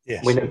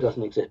we know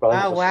doesn't exist. But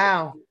I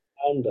think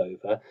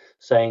handover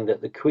saying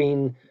that the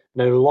Queen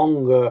no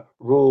longer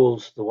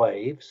rules the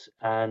waves,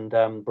 and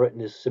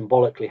Britain is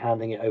symbolically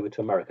handing it over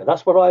to America.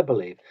 That's what I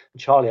believe.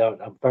 And Charlie,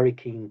 I'm very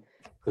keen,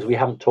 because we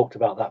haven't talked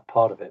about that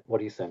part of it. What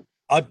do you think?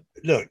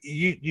 Look,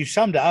 you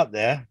summed it up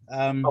there.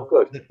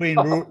 Good. The Queen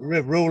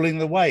ruling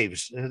the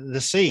waves,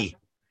 the sea.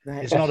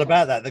 Right. It's not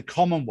about that. The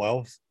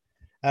Commonwealth,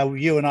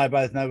 you and I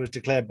both know, was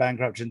declared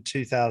bankrupt in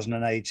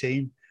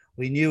 2018.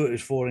 We knew it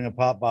was falling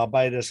apart.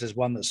 Barbados is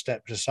one that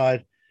stepped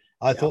aside.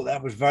 I thought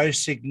that was very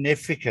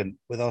significant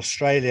with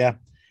Australia.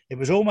 It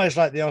was almost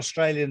like the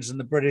Australians and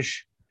the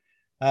British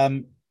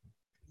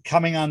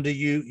coming under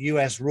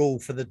US rule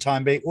for the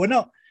time being.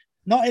 Well,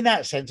 not in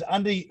that sense,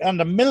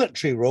 under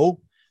military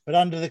rule, but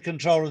under the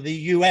control of the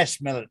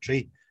US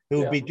military, who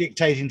will be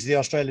dictating to the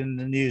Australian,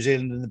 the New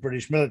Zealand, and the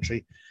British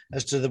military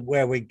as to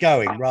where we're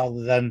going,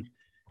 rather than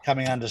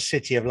coming under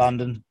City of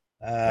London.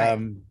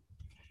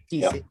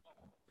 DC.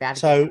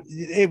 So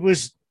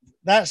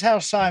that's how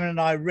Simon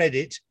and I read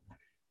it.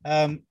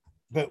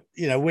 But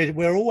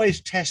we're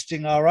always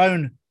testing our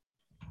own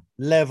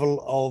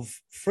level of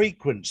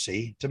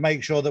frequency to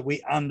make sure that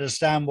we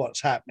understand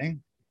what's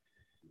happening,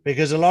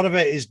 because a lot of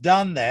it is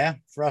done there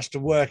for us to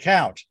work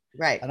out.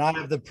 Right. And I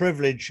have the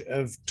privilege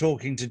of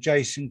talking to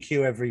Jason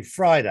Q every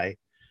Friday,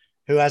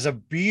 who has a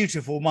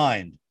beautiful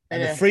mind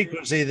and the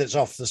frequency that's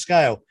off the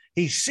scale.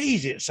 He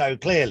sees it so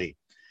clearly.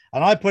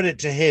 And I put it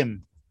to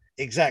him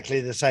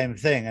exactly the same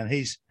thing. And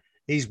he's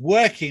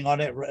working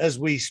on it as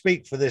we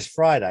speak for this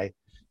Friday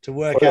to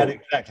work out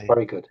exactly.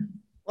 Very good.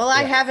 Well,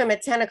 I have him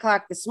at 10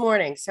 o'clock this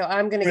morning, so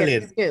I'm going to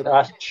get the scoop.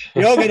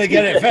 You're going to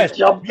get it first.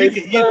 Jump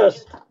in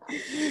first.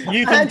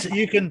 You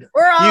can.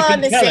 We're all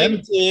on the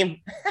same team.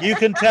 You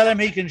can tell him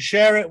he can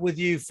share it with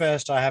you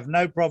first. I have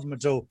no problem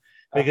at all,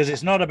 because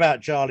it's not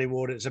about Charlie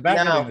Ward. It's about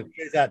getting the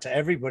truth out to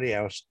everybody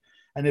else.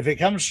 And if it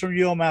comes from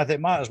your mouth,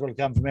 it might as well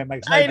come from me. It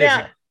makes no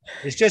difference.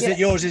 It's just that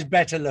yours is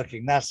better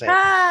looking. That's it.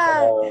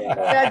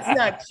 That's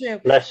not true.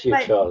 Bless you,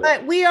 Charlie.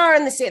 But we are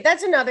on the same.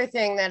 That's another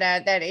thing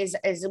that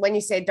is when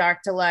you say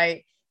dark to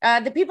light.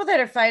 The people that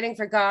are fighting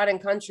for God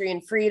and country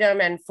and freedom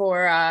and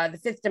for the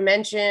fifth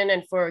dimension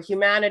and for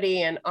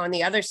humanity, and on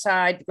the other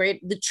side,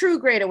 the true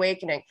great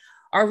awakening,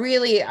 are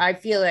really, I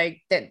feel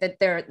like that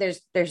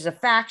there's a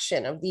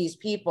faction of these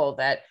people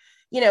that,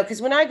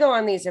 because when I go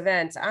on these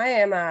events, I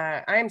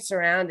am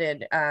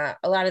surrounded a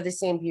lot of the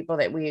same people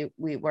that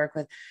we work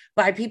with,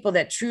 by people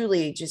that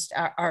truly just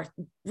are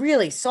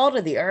really salt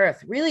of the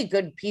earth, really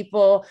good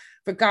people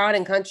for God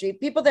and country,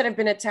 people that have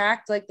been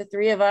attacked like the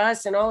three of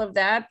us and all of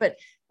that. But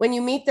when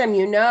you meet them,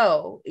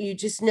 you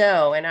just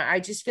know. And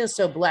I just feel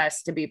so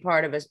blessed to be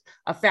part of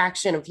a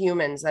faction of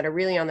humans that are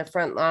really on the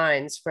front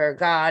lines for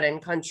God and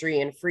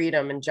country and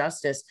freedom and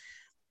justice.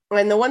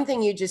 And the one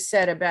thing you just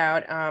said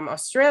about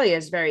Australia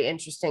is very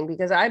interesting,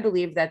 because I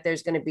believe that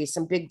there's going to be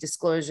some big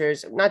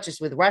disclosures, not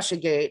just with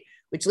Russiagate,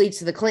 which leads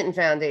to the Clinton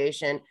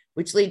Foundation,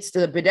 which leads to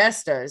the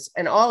Podestas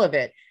and all of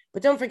it.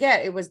 But don't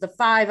forget, it was the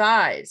Five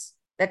Eyes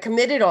that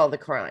committed all the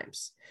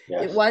crimes.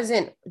 Yes. It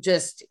wasn't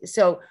just,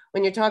 so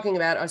when you're talking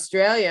about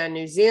Australia,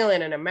 New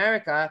Zealand, and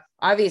America,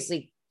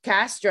 obviously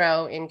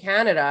Castro in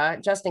Canada,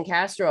 Justin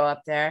Castro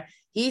up there,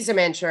 he's a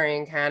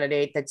Manchurian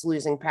candidate that's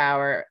losing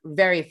power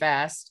very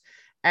fast.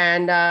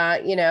 And,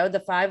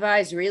 the Five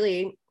Eyes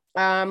really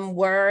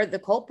were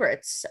the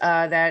culprits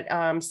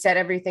that set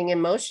everything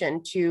in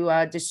motion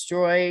to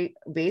destroy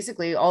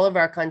basically all of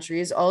our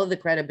countries, all of the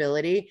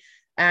credibility,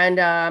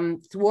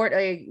 and thwart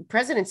a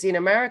presidency in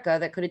America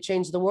that could have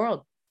changed the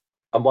world.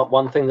 And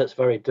one thing that's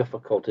very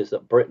difficult is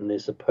that Britain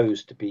is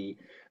supposed to be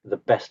the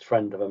best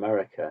friend of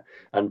America.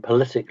 And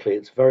politically,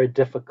 it's very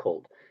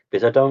difficult,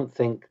 because I don't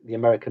think the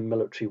American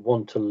military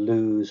want to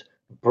lose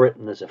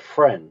Britain as a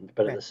friend.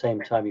 But at the same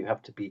time, you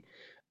have to be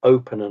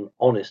open and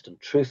honest and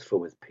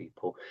truthful with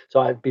people.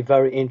 So it'd be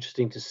very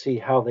interesting to see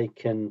how they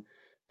can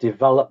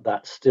develop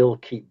that, still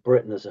keep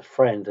Britain as a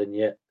friend, and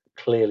yet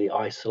clearly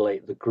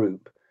isolate the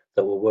group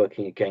that were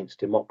working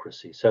against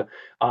democracy. So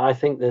I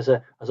think there's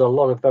a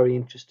lot of very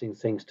interesting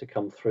things to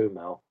come through,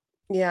 Mel.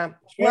 Yeah.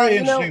 It's very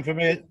interesting for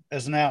me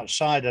as an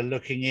outsider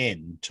looking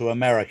in to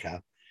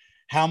America,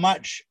 how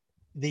much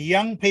the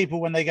young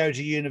people, when they go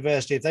to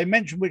university, if they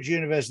mention which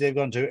university they've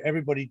gone to,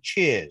 everybody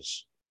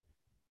cheers.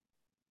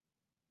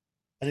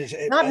 And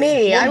not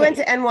me. I went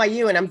to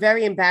NYU and I'm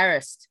very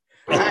embarrassed,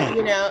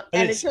 and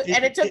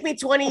it took me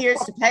 20 years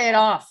to pay it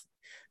off.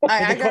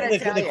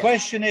 The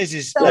question is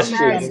it's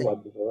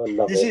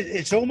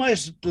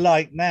almost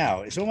like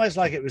now, it's almost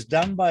like it was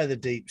done by the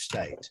deep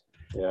state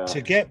to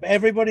get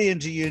everybody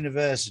into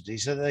university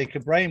so that they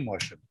could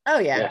brainwash them. Oh,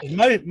 yeah.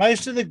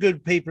 Most of the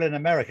good people in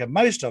America,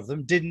 most of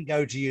them didn't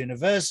go to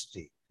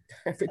university.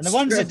 And the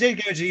ones that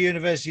did go to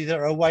university that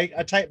are awake,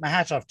 I take my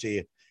hat off to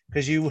you,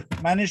 because you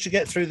managed to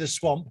get through the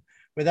swamp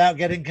without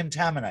getting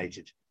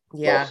contaminated.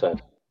 Yeah.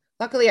 Well,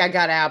 luckily, I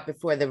got out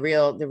before the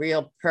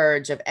real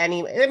purge of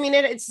any. I mean,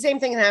 it's the same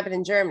thing that happened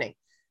in Germany.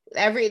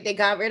 They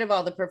got rid of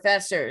all the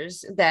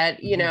professors that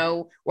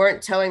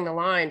weren't towing the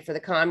line for the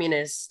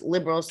communist,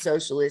 liberal,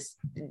 socialist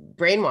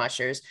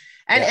brainwashers.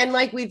 And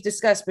like we've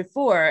discussed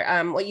before,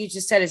 what you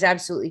just said is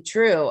absolutely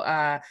true.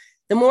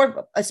 The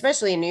more,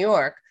 especially in New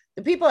York,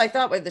 the people I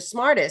thought were the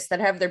smartest, that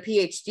have their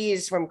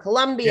PhDs from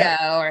Columbia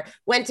or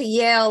went to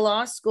Yale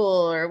Law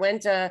School or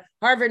went to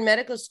Harvard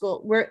Medical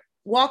School, were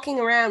walking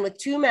around with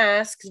 2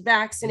 masks,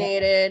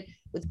 vaccinated,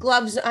 with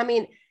gloves. I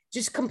mean,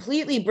 just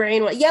completely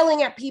brainwashed,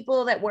 yelling at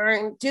people that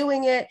weren't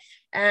doing it.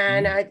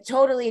 And I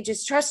totally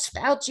just trust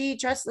Fauci,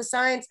 trust the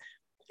science.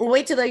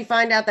 Wait till they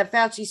find out that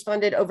Fauci's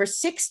funded over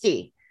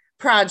 60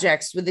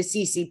 projects with the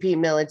CCP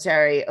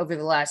military over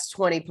the last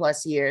 20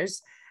 plus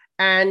years.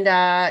 And,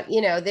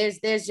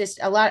 there's just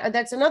a lot.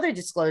 That's another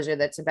disclosure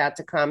that's about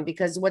to come,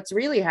 because what's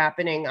really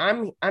happening,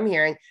 I'm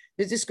hearing,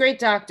 there's this great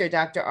doctor,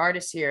 Dr.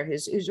 Artis here,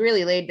 who's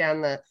really laid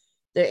down the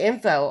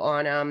info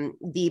on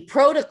the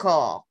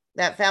protocol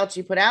that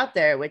Fauci put out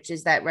there, which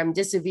is that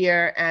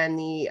remdesivir and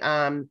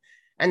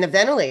the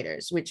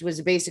ventilators, which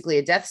was basically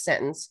a death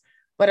sentence.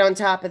 But on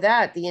top of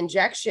that, the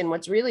injection,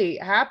 what's really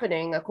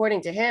happening,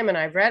 according to him, and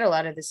I've read a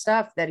lot of the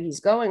stuff that he's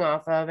going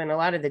off of and a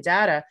lot of the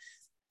data,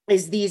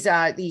 is these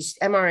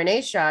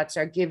mRNA shots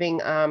are giving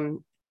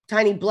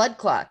tiny blood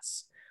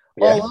clots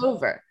all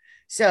over.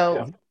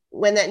 So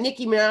when that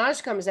Nicki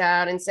Minaj comes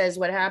out and says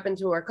what happened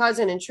to her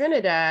cousin in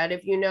Trinidad,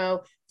 if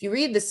if you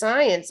read the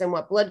science and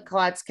what blood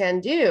clots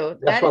can do,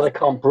 That's why they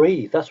can't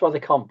breathe. That's why they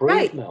can't breathe,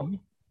 right, Mel.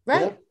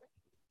 right.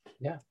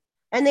 Yeah.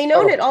 And they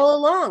known it all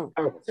along.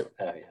 Terrible.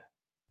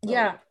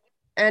 Yeah.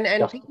 And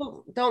Just,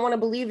 people don't want to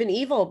believe in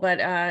evil,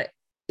 but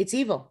it's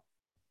evil.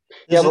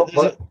 Yeah,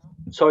 but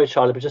sorry,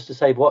 Charlie, but just to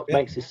say what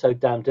makes this so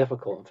damn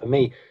difficult. And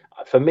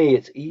for me,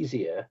 it's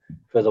easier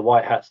for the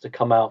white hats to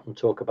come out and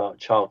talk about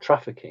child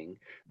trafficking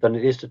than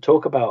it is to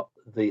talk about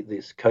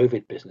this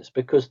COVID business,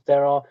 because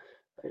there are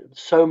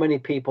so many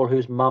people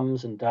whose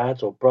mums and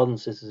dads or brothers and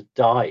sisters have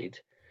died.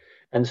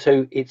 And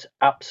so it's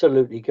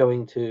absolutely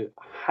going to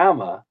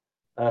hammer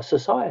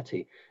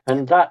society.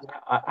 And that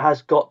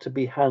has got to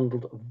be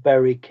handled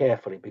very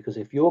carefully, because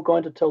if you're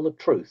going to tell the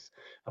truth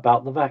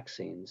about the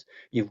vaccines,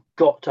 you've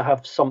got to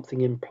have something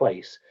in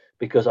place,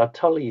 because I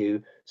tell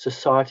you,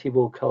 society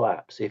will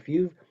collapse. If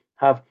you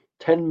have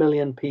 10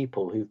 million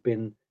people who've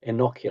been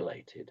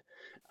inoculated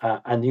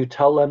and you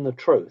tell them the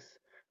truth,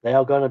 they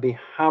are going to be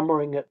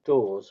hammering at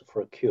doors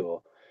for a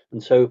cure.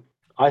 And so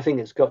I think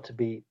that's got to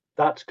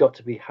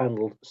be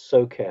handled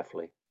so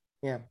carefully.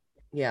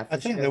 Yeah, I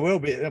think there will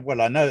be. Well,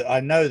 I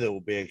know there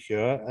will be a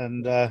cure,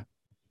 and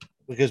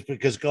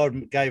because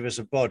God gave us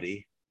a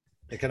body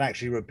that can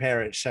actually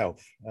repair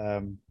itself.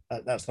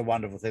 That's the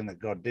wonderful thing that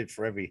God did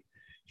for every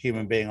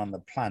human being on the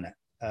planet.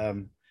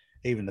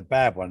 Even the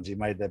bad ones, He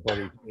made their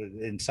body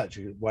in such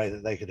a way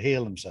that they could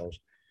heal themselves.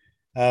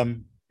 But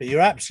you're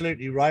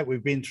absolutely right.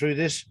 We've been through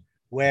this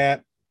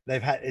where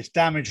it's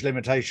damage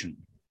limitation,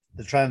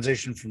 the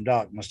transition from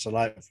darkness to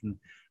light, from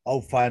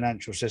old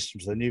financial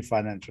systems to the new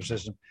financial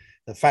system,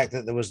 the fact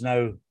that there was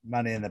no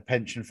money in the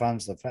pension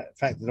funds, the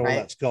fact that all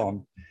that's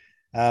gone,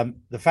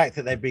 the fact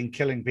that they've been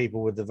killing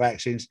people with the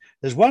vaccines.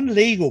 There's one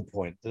legal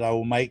point that I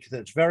will make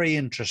that's very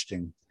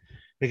interesting,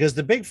 because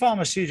the big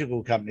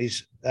pharmaceutical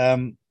companies,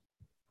 through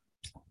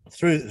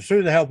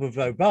the help of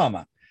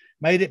Obama,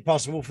 made it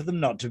possible for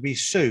them not to be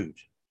sued.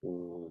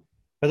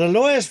 But the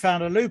lawyers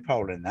found a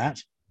loophole in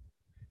that,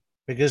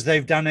 because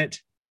they've done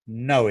it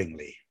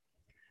knowingly.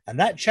 And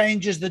that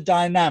changes the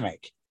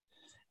dynamic.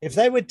 If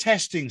they were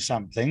testing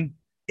something,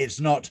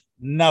 it's not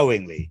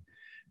knowingly,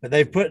 but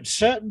they've put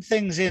certain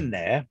things in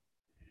there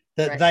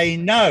that they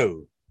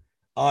know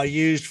are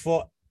used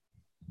for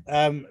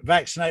not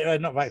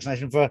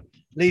vaccination, for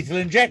lethal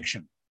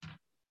injection.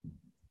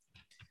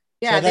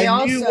 Yeah, so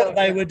they knew what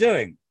they were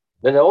doing.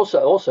 But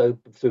also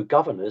through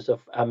governors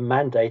of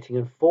mandating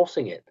and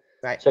forcing it.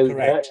 Right. So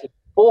they're actually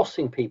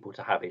forcing people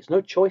to have it. It's no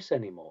choice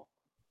anymore.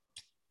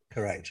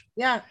 Correct.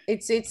 Yeah,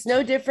 it's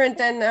no different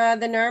than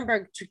the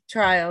Nuremberg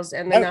trials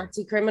and the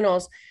Nazi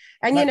criminals.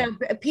 And you know,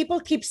 people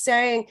keep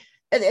saying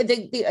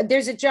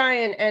there's a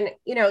giant, and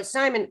you know,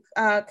 Simon,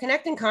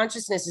 connecting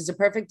consciousness is a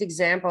perfect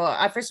example.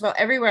 First of all,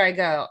 everywhere I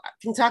go,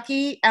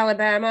 Kentucky,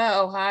 Alabama,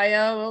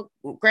 Ohio,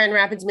 Grand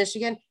Rapids,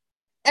 Michigan,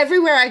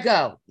 everywhere I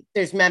go,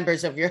 there's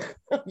members of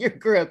your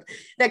group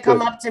that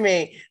come up to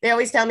me. They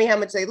always tell me how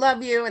much they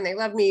love you, and they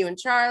love me, you and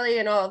Charlie,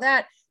 and all of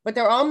that. But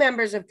they're all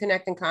members of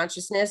Connecting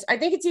Consciousness. I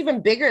think it's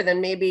even bigger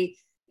than maybe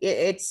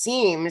it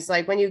seems.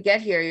 Like when you get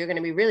here, you're going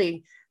to be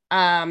really,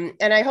 and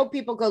I hope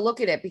people go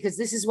look at it, because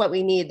this is what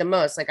we need the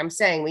most. Like I'm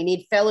saying, we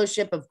need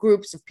fellowship of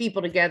groups of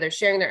people together,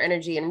 sharing their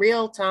energy in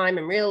real time,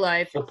 in real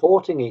life.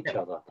 Supporting each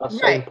other. That's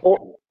so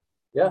important.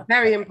 Yeah.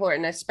 Very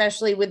important,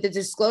 especially with the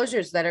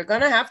disclosures that are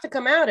going to have to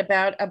come out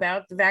about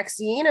the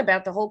vaccine,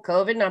 about the whole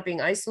COVID not being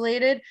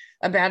isolated,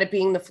 about it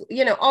being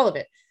all of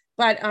it.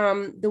 But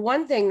the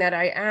one thing that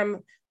I am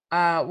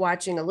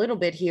watching a little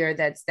bit here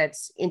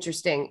that's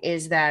interesting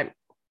is that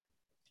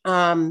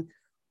so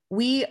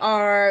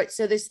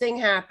this thing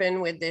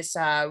happened with this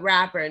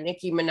rapper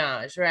Nicki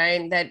Minaj,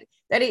 right? That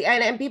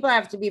and people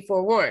have to be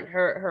forewarned.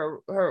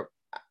 Her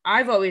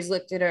I've always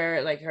looked at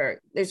her like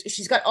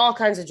she's got all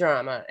kinds of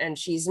drama, and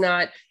she's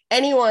not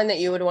anyone that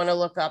you would want to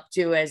look up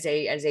to as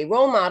a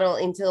role model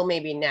until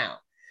maybe now.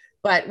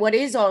 But what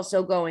is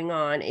also going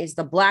on is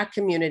the Black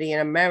community in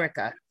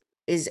America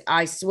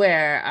I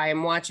swear, I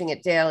am watching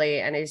it daily,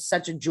 and it's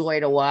such a joy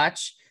to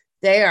watch.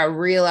 They are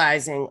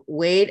realizing,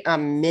 wait a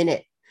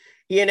minute,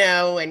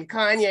 and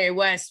Kanye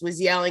West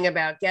was yelling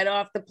about get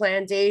off the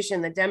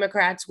plantation. The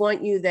Democrats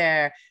want you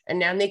there. And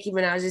now Nicki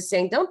Minaj is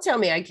saying, don't tell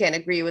me I can't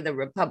agree with a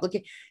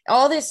Republican.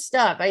 All this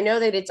stuff. I know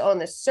that it's on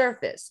the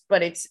surface,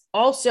 but it's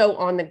also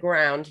on the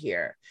ground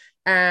here.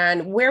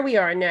 And where we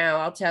are now,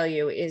 I'll tell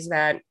you, is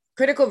that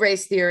critical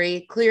race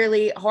theory,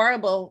 clearly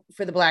horrible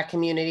for the Black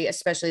community,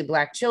 especially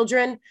Black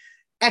children.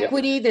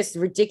 Equity, this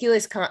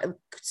ridiculous,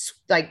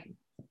 like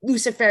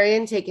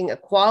Luciferian taking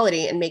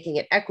equality and making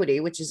it equity,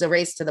 which is a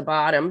race to the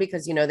bottom,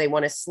 because, they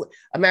want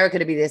America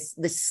to be this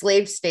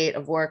slave state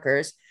of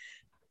workers.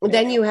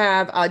 Then you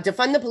have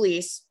defund the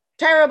police,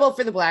 terrible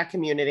for the Black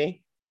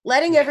community,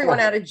 letting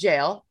everyone out of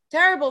jail,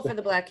 terrible for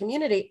the Black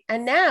community.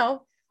 And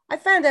now I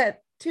found out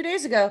 2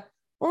 days ago,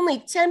 only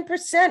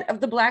 10%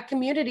 of the Black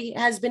community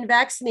has been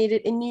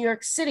vaccinated in New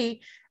York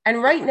City.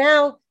 And right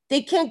now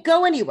they can't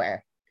go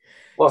anywhere.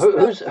 Well,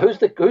 who's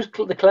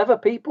the clever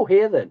people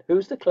here then?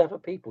 Who's the clever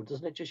people?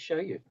 Doesn't it just show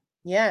you?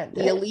 Yeah,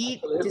 the Yeah, elite,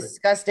 absolutely.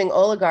 disgusting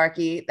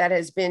oligarchy that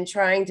has been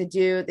trying to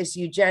do this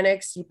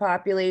eugenics,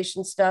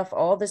 depopulation stuff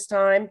all this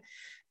time.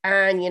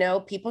 And,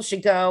 people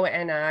should go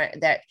and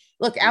that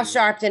look, Al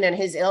Sharpton and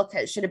his ilk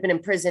should have been in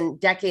prison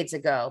decades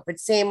ago. But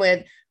same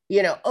with,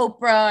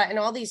 Oprah and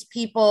all these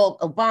people,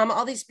 Obama,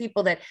 all these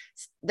people that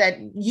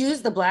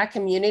use the Black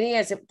community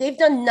as if they've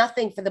done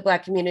nothing for the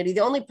Black community. The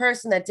only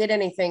person that did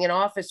anything in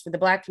office for the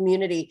Black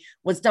community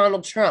was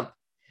Donald Trump.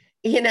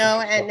 And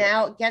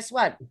now guess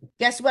what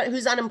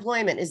whose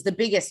unemployment is the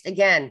biggest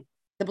again?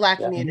 The Black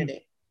Yeah.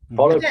 community.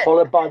 Followed Again,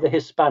 followed by the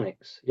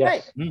Hispanics.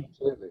 right. Yes,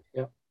 absolutely.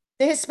 Yeah.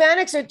 The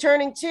Hispanics are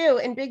turning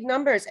too in big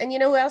numbers, and you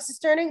know who else is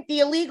turning? The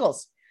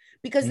illegals,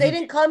 because they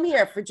didn't come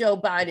here for Joe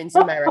Biden's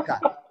America.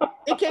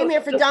 They came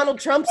here for Donald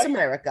Trump's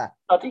America.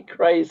 Bloody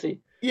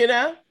crazy.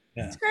 Yeah.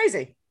 It's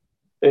crazy.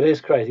 It is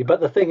crazy.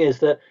 But the thing is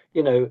that,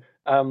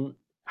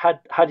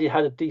 had you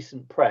had a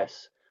decent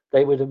press,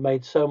 they would have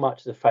made so much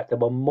of the fact there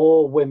were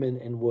more women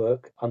in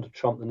work under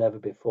Trump than ever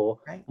before,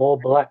 Right. more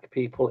Black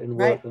people in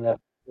work Right. than ever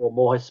before,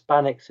 more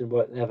Hispanics in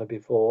work than ever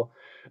before.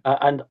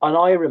 And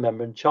I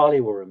remember, and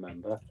Charlie will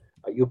remember,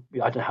 I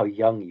don't know how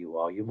young you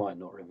are, you might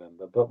not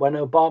remember, but when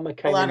Obama A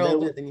came lot in, there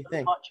older was than you so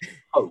think. much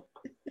hope,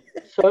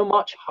 so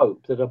much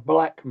hope that a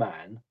Black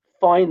man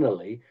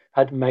finally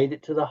had made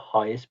it to the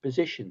highest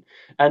position.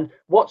 And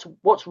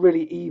what's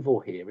really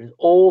evil here is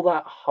all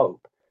that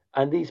hope,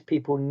 and these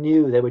people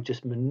knew they were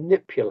just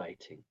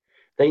manipulating.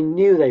 They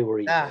knew they were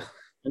evil. Ah,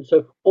 And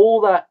so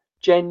all that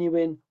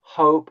genuine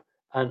hope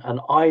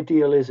and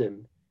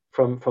idealism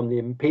from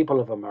the people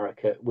of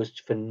America was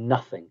for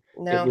nothing.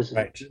 It no, was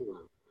Right.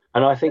 zero.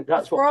 And I think it's a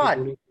that's what people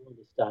fraud. need to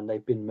understand.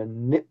 They've been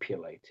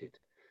manipulated,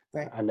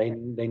 Right. and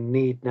they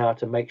need now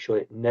to make sure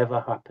it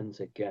never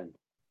happens again.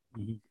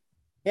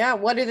 Yeah.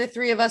 What do the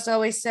three of us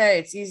always say?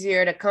 It's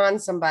easier to con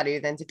somebody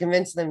than to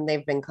convince them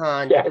they've been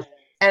conned. Yes,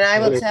 And I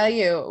will absolutely. tell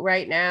you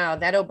right now,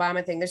 that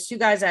Obama thing, there's two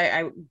guys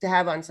I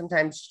have on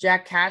sometimes,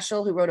 Jack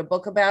Cashel, who wrote a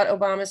book about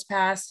Obama's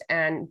past,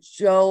 and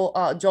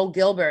Joel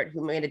Gilbert,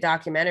 who made a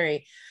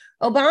documentary.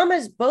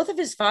 Both of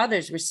his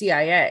fathers were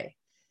CIA.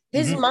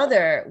 His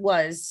mother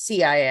was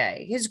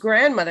CIA. His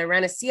grandmother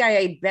ran a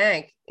CIA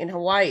bank in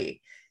Hawaii.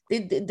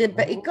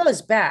 It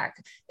goes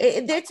back.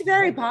 It's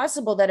very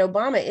possible that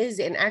Obama is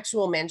an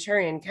actual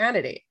Manchurian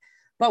candidate.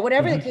 But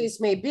whatever the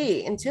case may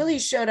be, until he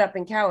showed up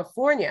in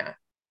California,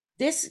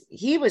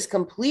 he was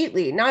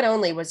completely, not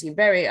only was he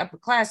very upper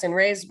class and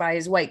raised by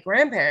his white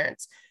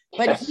grandparents,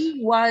 but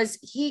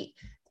Yes.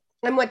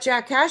 and what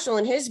Jack Cashel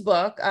in his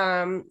book,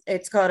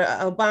 it's called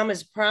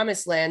Obama's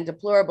Promised Land,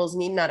 Deplorables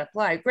Need Not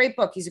Apply. Great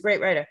book. He's a great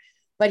writer.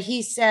 But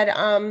he said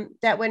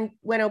that when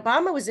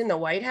Obama was in the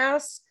White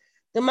House,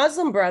 the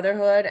Muslim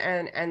Brotherhood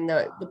and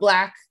the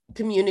Black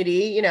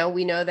community,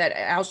 we know that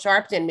Al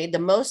Sharpton made the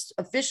most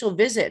official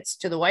visits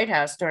to the White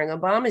House during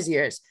Obama's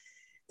years,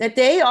 that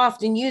they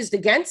often used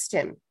against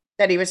him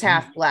that he was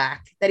half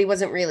Black, that he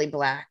wasn't really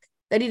Black,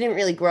 that he didn't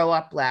really grow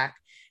up Black,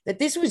 that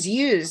this was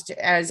used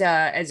as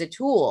a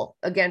tool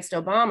against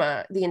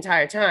Obama the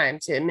entire time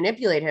to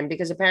manipulate him,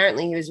 because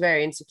apparently he was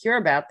very insecure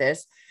about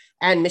this.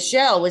 And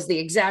Michelle was the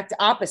exact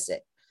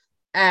opposite.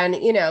 And,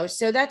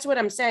 so that's what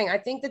I'm saying. I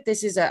think that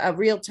this is a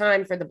real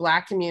time for the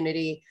Black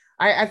community.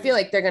 I feel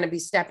like they're going to be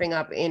stepping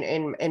up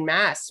in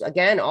mass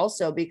again,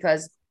 also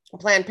because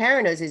Planned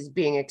Parenthood is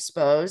being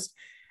exposed.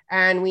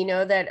 And we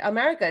know that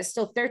America is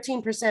still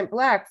 13%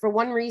 Black for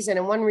one reason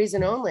and one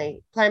reason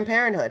only: Planned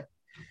Parenthood.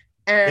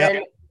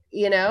 And,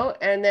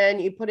 and then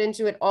you put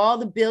into it all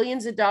the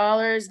billions of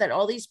dollars that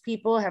all these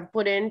people have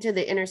put into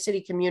the inner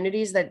city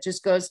communities that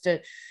just goes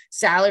to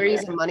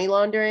salaries and money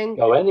laundering.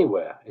 Go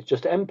anywhere. It's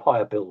just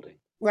empire building.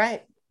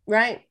 Right.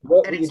 Right.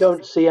 But you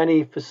don't see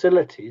any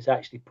facilities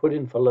actually put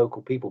in for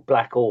local people,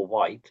 Black or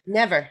white.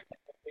 Never.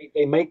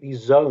 They make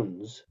these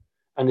zones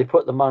and they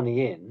put the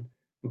money in,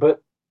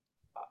 but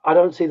I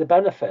don't see the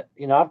benefit.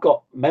 I've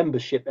got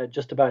membership at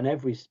just about in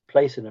every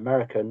place in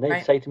America, and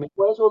they say to me,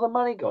 "Where's all the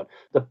money gone?"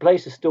 The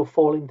place is still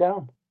falling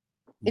down.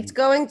 It's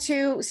going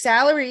to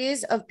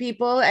salaries of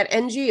people at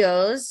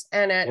NGOs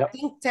and at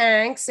think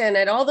tanks and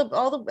at all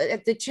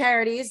the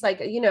charities. Like,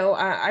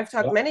 I've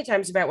talked many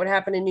times about what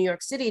happened in New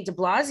York City. De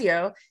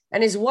Blasio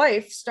and his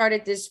wife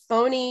started this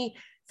phony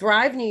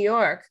Thrive New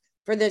York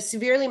for the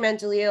severely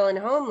mentally ill and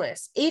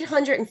homeless.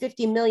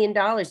 $850 million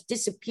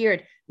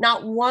disappeared.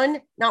 Not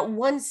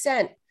one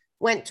cent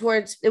went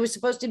towards. It was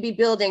supposed to be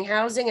building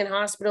housing and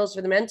hospitals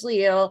for the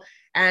mentally ill,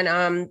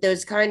 and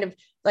those kind of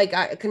like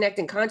a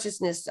connecting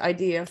consciousness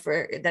idea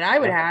for that I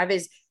would have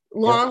is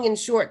long and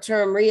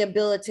short-term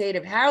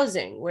rehabilitative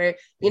housing, where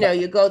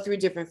you go through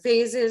different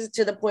phases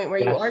to the point where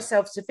you are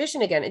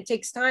self-sufficient again. It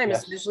takes time,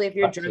 especially if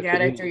you're a drug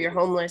addict or you're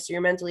homeless or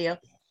you're mentally ill.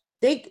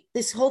 They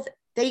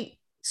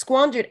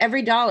squandered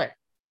every dollar.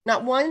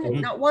 Not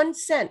one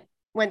cent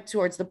went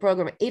towards the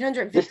program.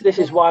 850. This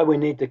is why we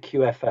need the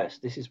QFS.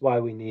 This is why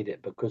we need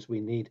it, because we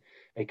need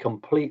a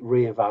complete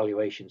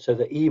reevaluation so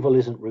that evil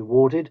isn't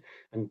rewarded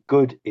and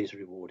good is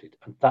rewarded.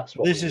 And that's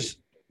what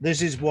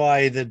this is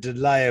why the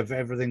delay of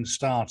everything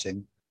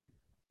starting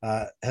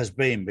has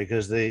been,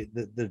 because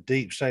the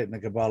deep state and the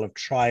cabal have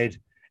tried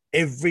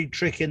every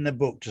trick in the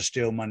book to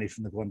steal money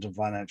from the quantum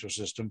financial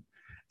system,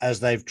 as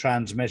they've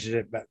transmitted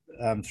it back,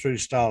 through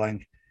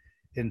Starlink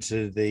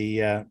into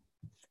the I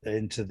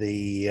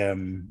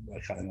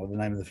can't think what the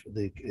name of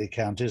the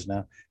account is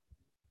now.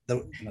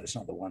 No, it's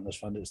not the Wonders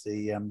Fund. It's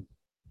the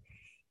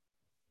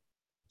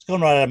it's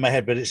gone right out of my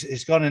head, but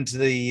it's gone into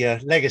the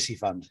legacy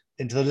fund,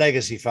 for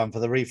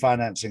the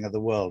refinancing of the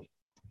world,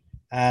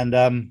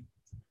 and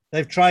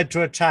they've tried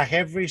to attack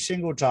every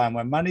single time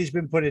when money's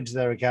been put into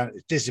their account.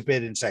 It's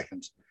disappeared in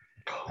seconds,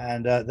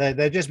 and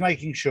they're just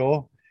making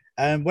sure.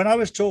 And when I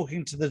was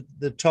talking to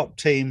the top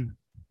team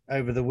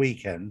over the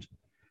weekend,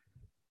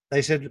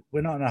 they said,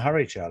 "We're not in a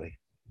hurry, Charlie.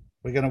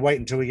 We're going to wait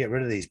until we get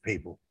rid of these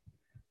people.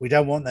 We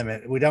don't want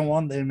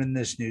them in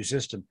this new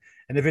system.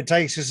 And if it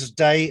takes us a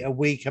day, a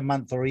week, a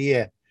month, or a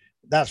year,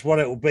 that's what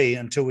it will be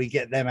until we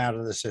get them out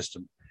of the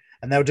system.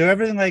 And they'll do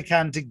everything they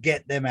can to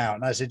get them out."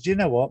 And I said, "You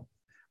know what?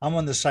 I'm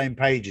on the same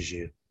page as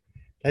you.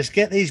 Let's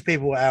get these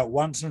people out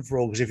once and for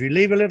all, because if you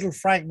leave a little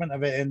fragment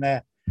of it in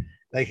there,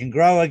 they can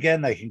grow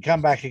again, they can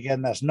come back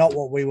again. That's not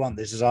what we want.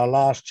 This is our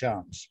last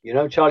chance." You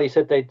know, Charlie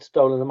said they'd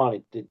stolen the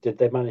money. Did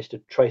they manage to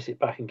trace it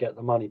back and get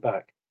the money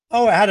back?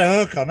 Oh, it had a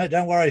hook on it.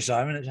 Don't worry,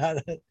 Simon.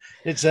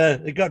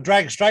 It got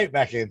dragged straight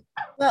back in.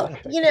 Well,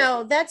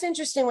 that's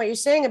interesting what you're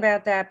saying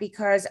about that,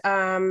 because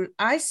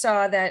I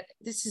saw that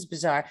this is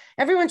bizarre.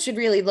 Everyone should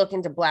really look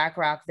into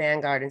BlackRock,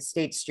 Vanguard, and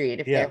State Street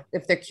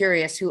if they're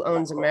curious who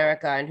owns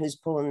America and who's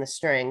pulling the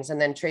strings,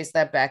 and then trace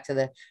that back to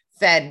the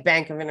Fed,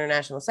 Bank of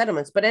International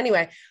Settlements. But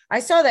anyway,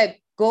 I saw that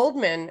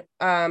Goldman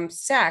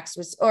Sachs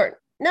it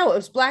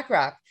was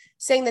BlackRock,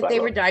 saying that they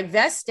were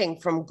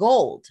divesting from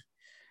gold.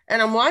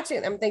 And I'm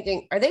watching, I'm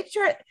thinking, are they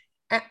trying?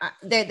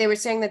 They were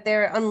saying that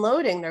they're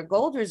unloading their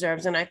gold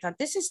reserves. And I thought,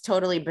 this is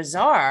totally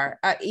bizarre.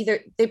 Either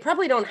they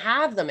probably don't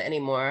have them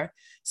anymore,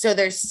 so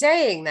they're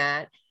saying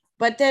that.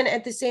 But then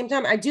at the same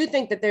time, I do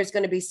think that there's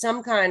going to be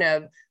some kind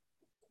of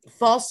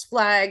false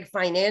flag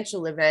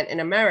financial event in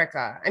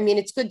America. I mean,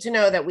 it's good to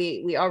know that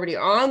we already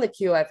are on the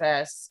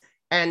QFS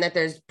and that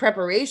there's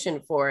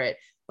preparation for it.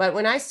 But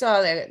when I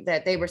saw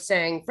that they were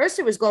saying, first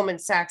it was Goldman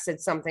Sachs said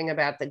something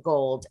about the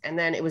gold, and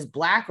then it was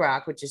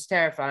BlackRock, which is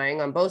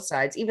terrifying on both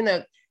sides, even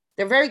though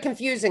they're very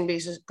confusing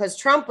because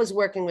Trump was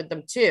working with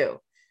them too,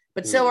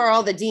 but so are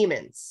all the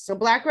demons. So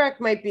BlackRock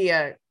might be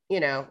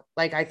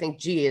like I think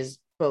G is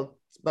both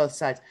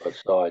sides. Both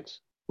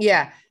sides.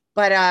 Yeah.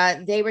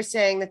 But they were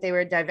saying that they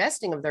were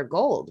divesting of their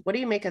gold. What do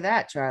you make of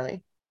that,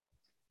 Charlie?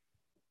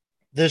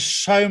 There's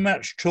so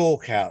much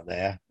talk out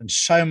there and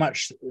so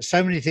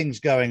many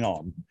things going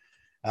on.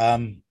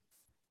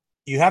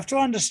 You have to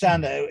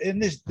understand that in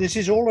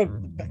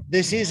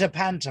this is a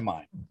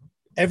pantomime.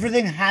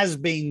 Everything has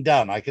been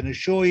done. I can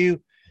assure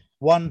you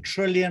 1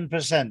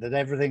 trillion% that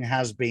everything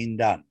has been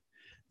done.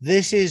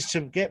 This is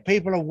to get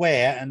people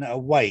aware and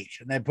awake,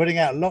 and they're putting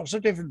out lots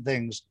of different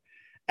things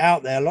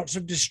out there, lots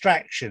of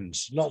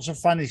distractions, lots of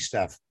funny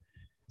stuff.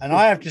 And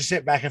I have to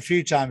sit back a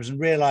few times and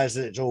realize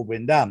that it's all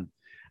been done.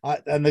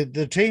 And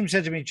the team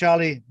said to me,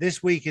 "Charlie,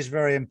 this week is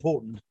very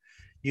important.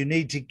 You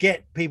need to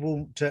get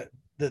people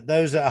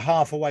those that are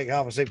half awake,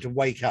 half asleep, to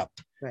wake up."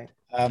 Right.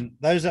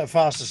 Those that are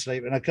fast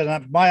asleep.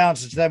 And my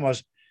answer to them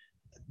was,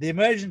 the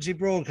emergency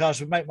broadcast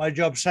would make my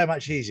job so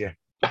much easier.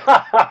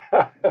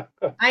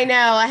 I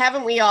know.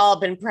 Haven't we all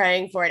been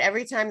praying for it?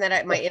 Every time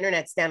that my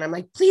internet's down, I'm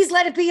like, please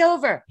let it be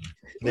over.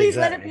 Please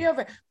let it be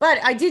over. But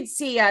I did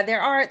see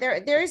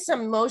there is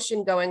some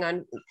motion going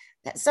on.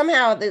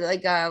 Somehow,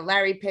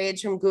 Larry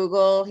Page from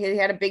Google, he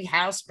had a big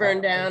house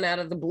burned down out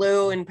of the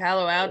blue in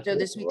Palo Alto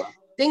this week.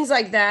 Things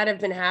like that have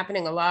been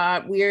happening a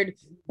lot. Weird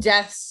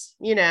deaths,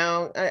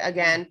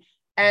 again.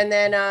 And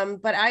then,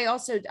 but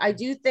I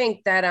do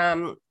think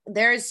that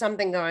there is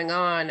something going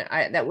on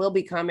that will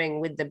be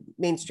coming with the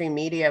mainstream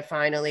media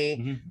finally.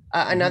 Mm-hmm.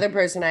 Another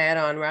person I had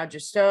on, Roger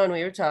Stone,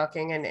 we were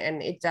talking,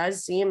 and it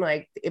does seem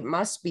like it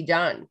must be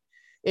done.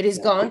 It has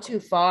gone too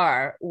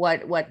far.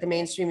 What the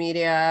mainstream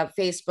media,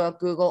 Facebook,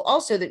 Google,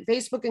 also that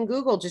Facebook and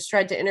Google just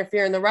tried to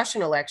interfere in the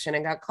Russian election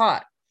and got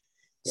caught.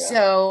 Yeah.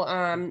 So,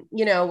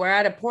 we're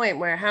at a point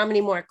where how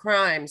many more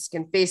crimes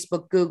can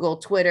Facebook, Google,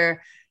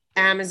 Twitter,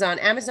 Amazon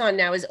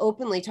now is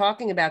openly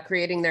talking about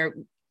creating their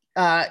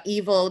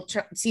evil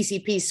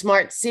CCP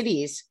smart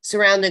cities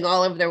surrounding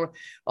all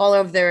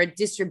of their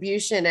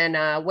distribution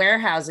and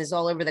warehouses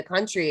all over the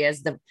country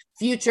as the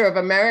future of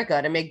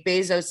America, to make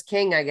Bezos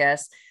king, I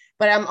guess.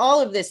 But all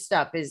of this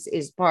stuff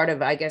is part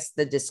of, I guess,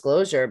 the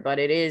disclosure. But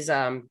it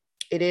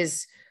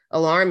is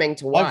alarming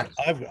to watch.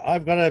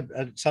 I've got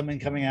something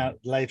coming out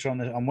later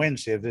on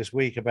Wednesday of this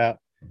week about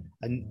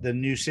the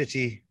new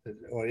city,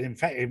 or in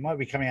fact, it might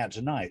be coming out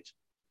tonight,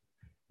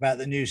 about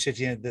the new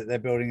city that they're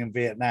building in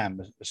Vietnam,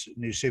 a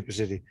new super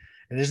city.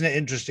 And isn't it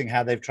interesting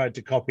how they've tried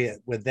to copy it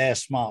with their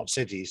smart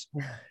cities?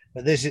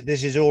 But this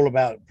is all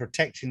about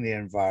protecting the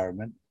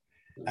environment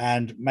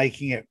and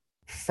making it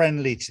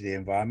friendly to the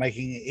environment,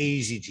 making it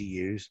easy to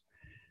use.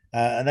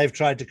 And they've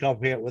tried to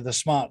copy it with a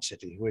smart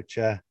city, which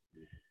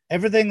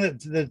everything that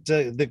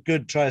the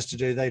good tries to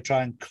do, they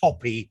try and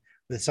copy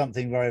with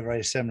something very,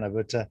 very similar.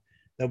 But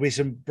there'll be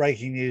some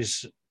breaking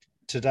news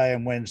today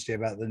and Wednesday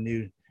about the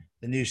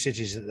new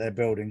cities that they're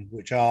building,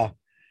 which are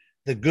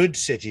the good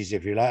cities,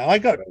 if you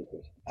like.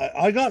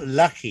 I got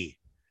lucky.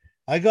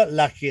 I got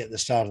lucky at the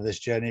start of this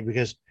journey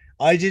because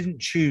I didn't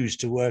choose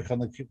to work on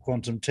the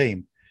quantum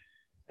team.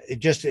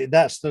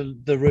 That's the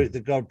route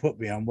that God put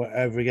me on,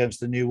 over against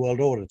the New World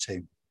Order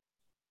team.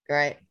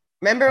 Right.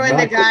 Remember when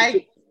the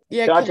guy?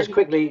 Can I just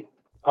quickly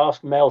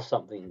ask Mel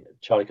something,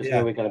 Charlie? Because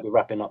we're going to be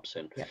wrapping up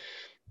soon. Yeah.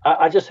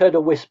 I just heard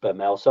a whisper,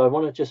 Mel. So I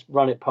want to just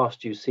run it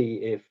past you,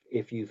 see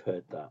if you've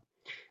heard that.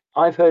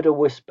 I've heard a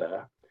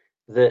whisper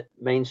that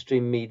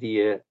mainstream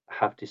media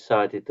have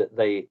decided that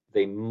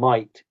they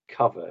might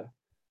cover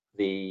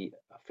the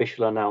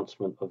official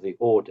announcement of the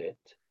audit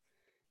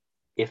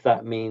if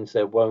that means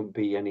there won't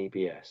be an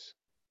EBS.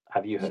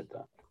 Have you heard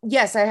that?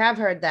 Yes, I have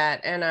heard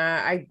that. And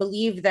I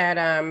believe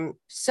that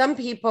some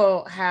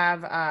people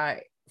have,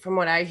 from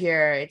what I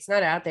hear, it's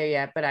not out there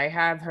yet, but I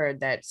have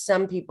heard that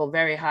some people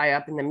very high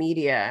up in the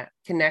media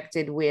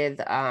connected with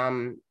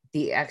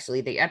the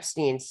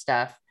Epstein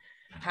stuff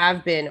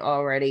have been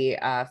already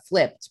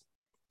flipped.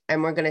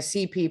 And we're going to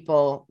see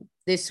people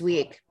this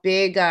week,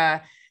 big,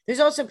 there's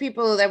also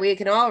people that we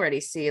can already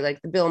see,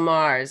 like the Bill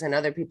Maher's and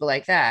other people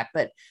like that.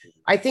 But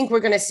I think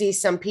we're going to see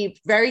some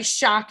very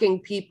shocking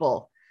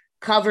people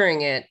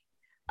covering it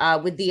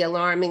with the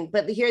alarming.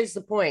 But here's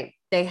the point.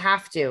 They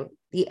have to.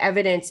 The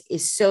evidence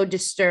is so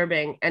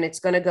disturbing and it's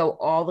going to go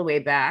all the way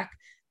back.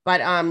 But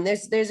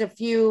there's a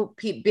few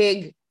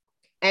big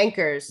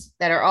anchors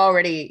that are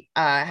already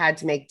had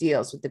to make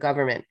deals with the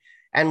government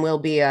and will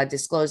be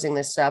disclosing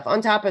this stuff.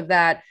 On top of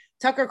that,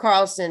 Tucker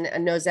Carlson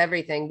knows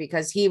everything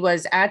because he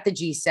was at the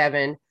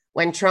G7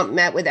 when Trump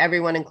met with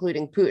everyone,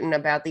 including Putin,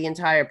 about the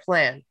entire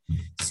plan.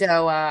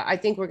 So I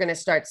think we're going to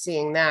start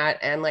seeing that.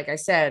 And like I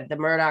said, the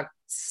Murdoch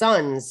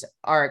sons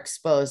are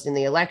exposed in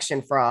the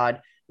election fraud,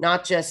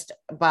 not just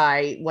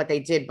by what they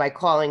did by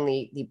calling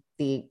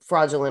the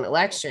fraudulent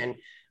election,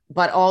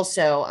 but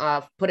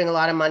also putting a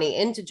lot of money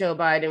into Joe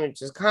Biden,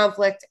 which is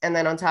conflict. And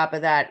then on top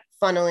of that,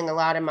 funneling a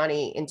lot of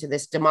money into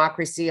this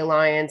Democracy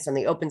Alliance and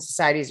the Open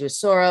Societies with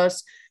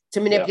Soros to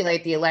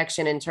manipulate the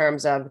election in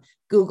terms of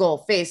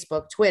Google,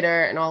 Facebook,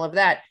 Twitter, and all of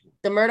that.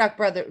 The Murdoch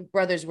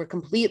brothers were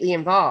completely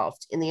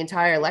involved in the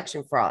entire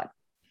election fraud.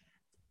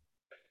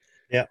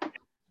 Yeah.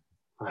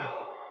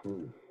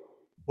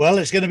 Well,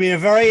 it's going to be a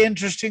very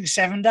interesting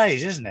 7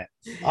 days, isn't it?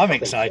 I'm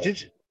excited.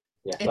 So.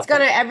 Yeah, it's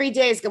going to, every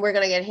day we're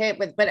going to get hit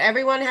with, but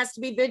everyone has to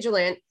be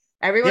vigilant.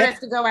 Everyone has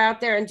to go out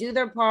there and do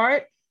their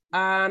part.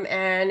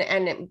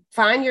 And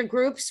find your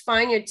groups,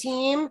 find your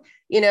team,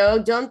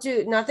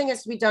 nothing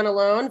has to be done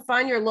alone.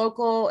 Find your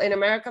local in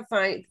America,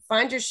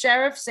 find your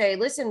sheriff, say,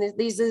 listen,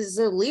 this is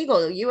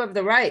illegal. You have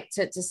the right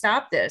to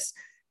stop this.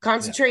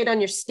 Concentrate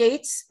on your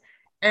states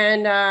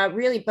and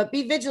but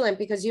be vigilant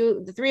because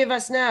the three of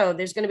us know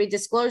there's going to be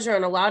disclosure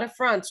on a lot of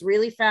fronts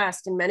really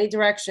fast in many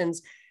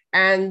directions.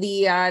 And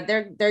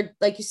they're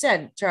like you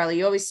said, Charlie,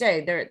 you always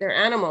say they're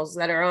animals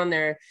that are on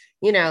their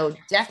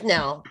death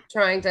knell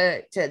trying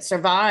to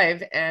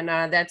survive. And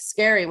that's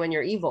scary when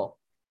you're evil.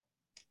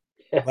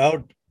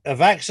 Well, a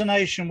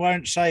vaccination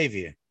won't save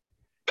you,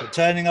 but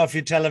turning off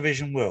your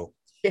television will.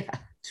 Yeah,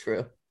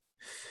 true.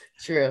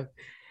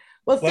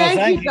 Well,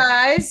 thank you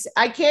guys.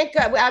 I can't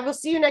go. I will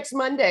see you next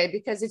Monday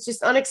because it's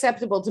just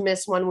unacceptable to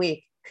miss 1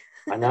 week.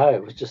 I know.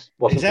 It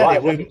wasn't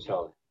right, was it,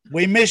 Charlie?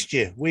 We missed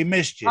you.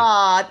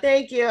 Oh,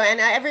 thank you. And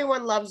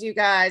everyone loves you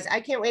guys. I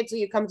can't wait till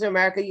you come to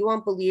America. You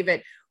won't believe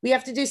it. We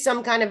have to do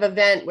some kind of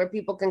event where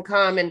people can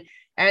come and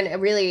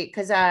really,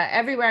 because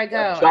everywhere I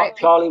go.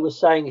 Charlie was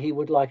saying he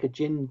would like a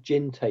gin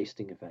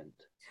tasting event.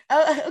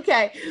 Oh,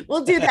 okay.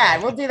 We'll do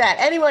that.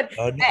 Anyone,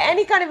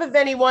 any kind of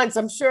event he wants,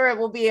 I'm sure it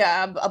will be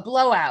a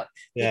blowout.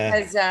 Yeah.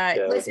 Because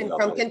listen,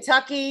 from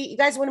Kentucky, you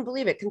guys wouldn't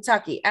believe it.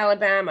 Kentucky,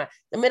 Alabama,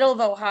 the middle of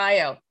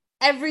Ohio.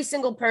 Every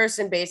single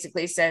person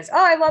basically says,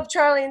 oh, I love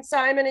Charlie and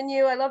Simon and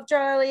you. I love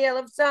Charlie. I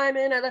love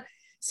Simon.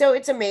 So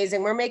it's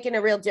amazing. We're making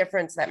a real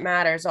difference that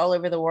matters all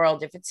over the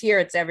world. If it's here,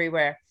 it's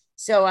everywhere.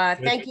 So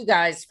thank you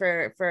guys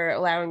for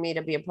allowing me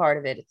to be a part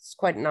of it. It's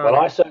quite an honor.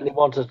 Well, I certainly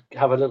want to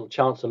have a little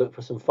chance to look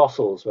for some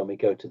fossils when we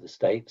go to the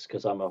States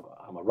because I'm a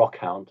rock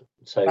hound.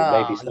 So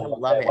maybe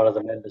one of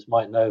the members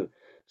might know.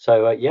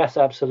 So yes,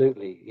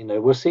 absolutely.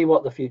 We'll see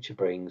what the future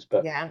brings,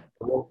 but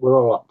we're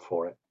all up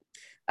for it.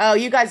 Oh,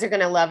 you guys are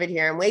going to love it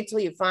here. And wait till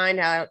you find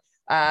out,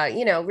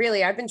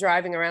 really, I've been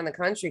driving around the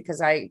country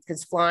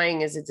because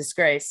flying is a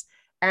disgrace.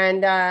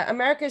 And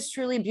America is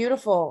truly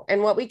beautiful.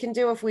 And what we can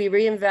do if we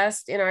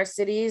reinvest in our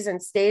cities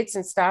and states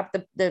and stop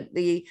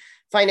the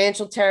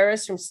financial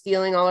terrorists from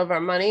stealing all of our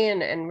money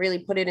and really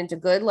put it into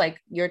good, like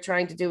you're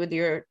trying to do with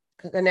your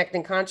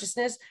connecting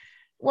consciousness.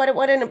 What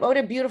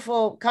a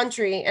beautiful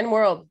country and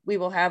world we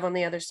will have on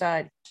the other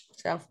side.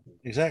 So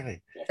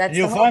exactly.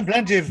 You'll find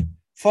plenty of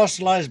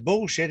fossilized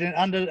bullshit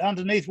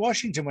underneath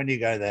Washington when you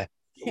go there.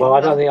 Well,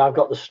 I don't think I've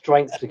got the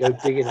strength to go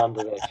digging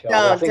under there,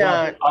 Charlie.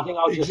 I think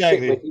I'll just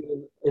sit with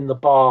you in the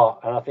bar,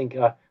 and I think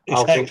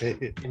I'll drink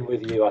in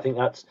with you. I think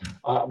that's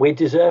we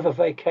deserve a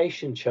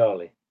vacation,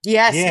 Charlie.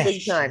 Yes,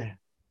 big time.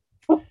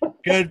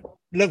 Good.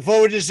 Look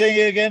forward to seeing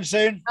you again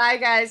soon. Bye,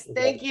 guys.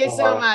 Thank you so Bye. much.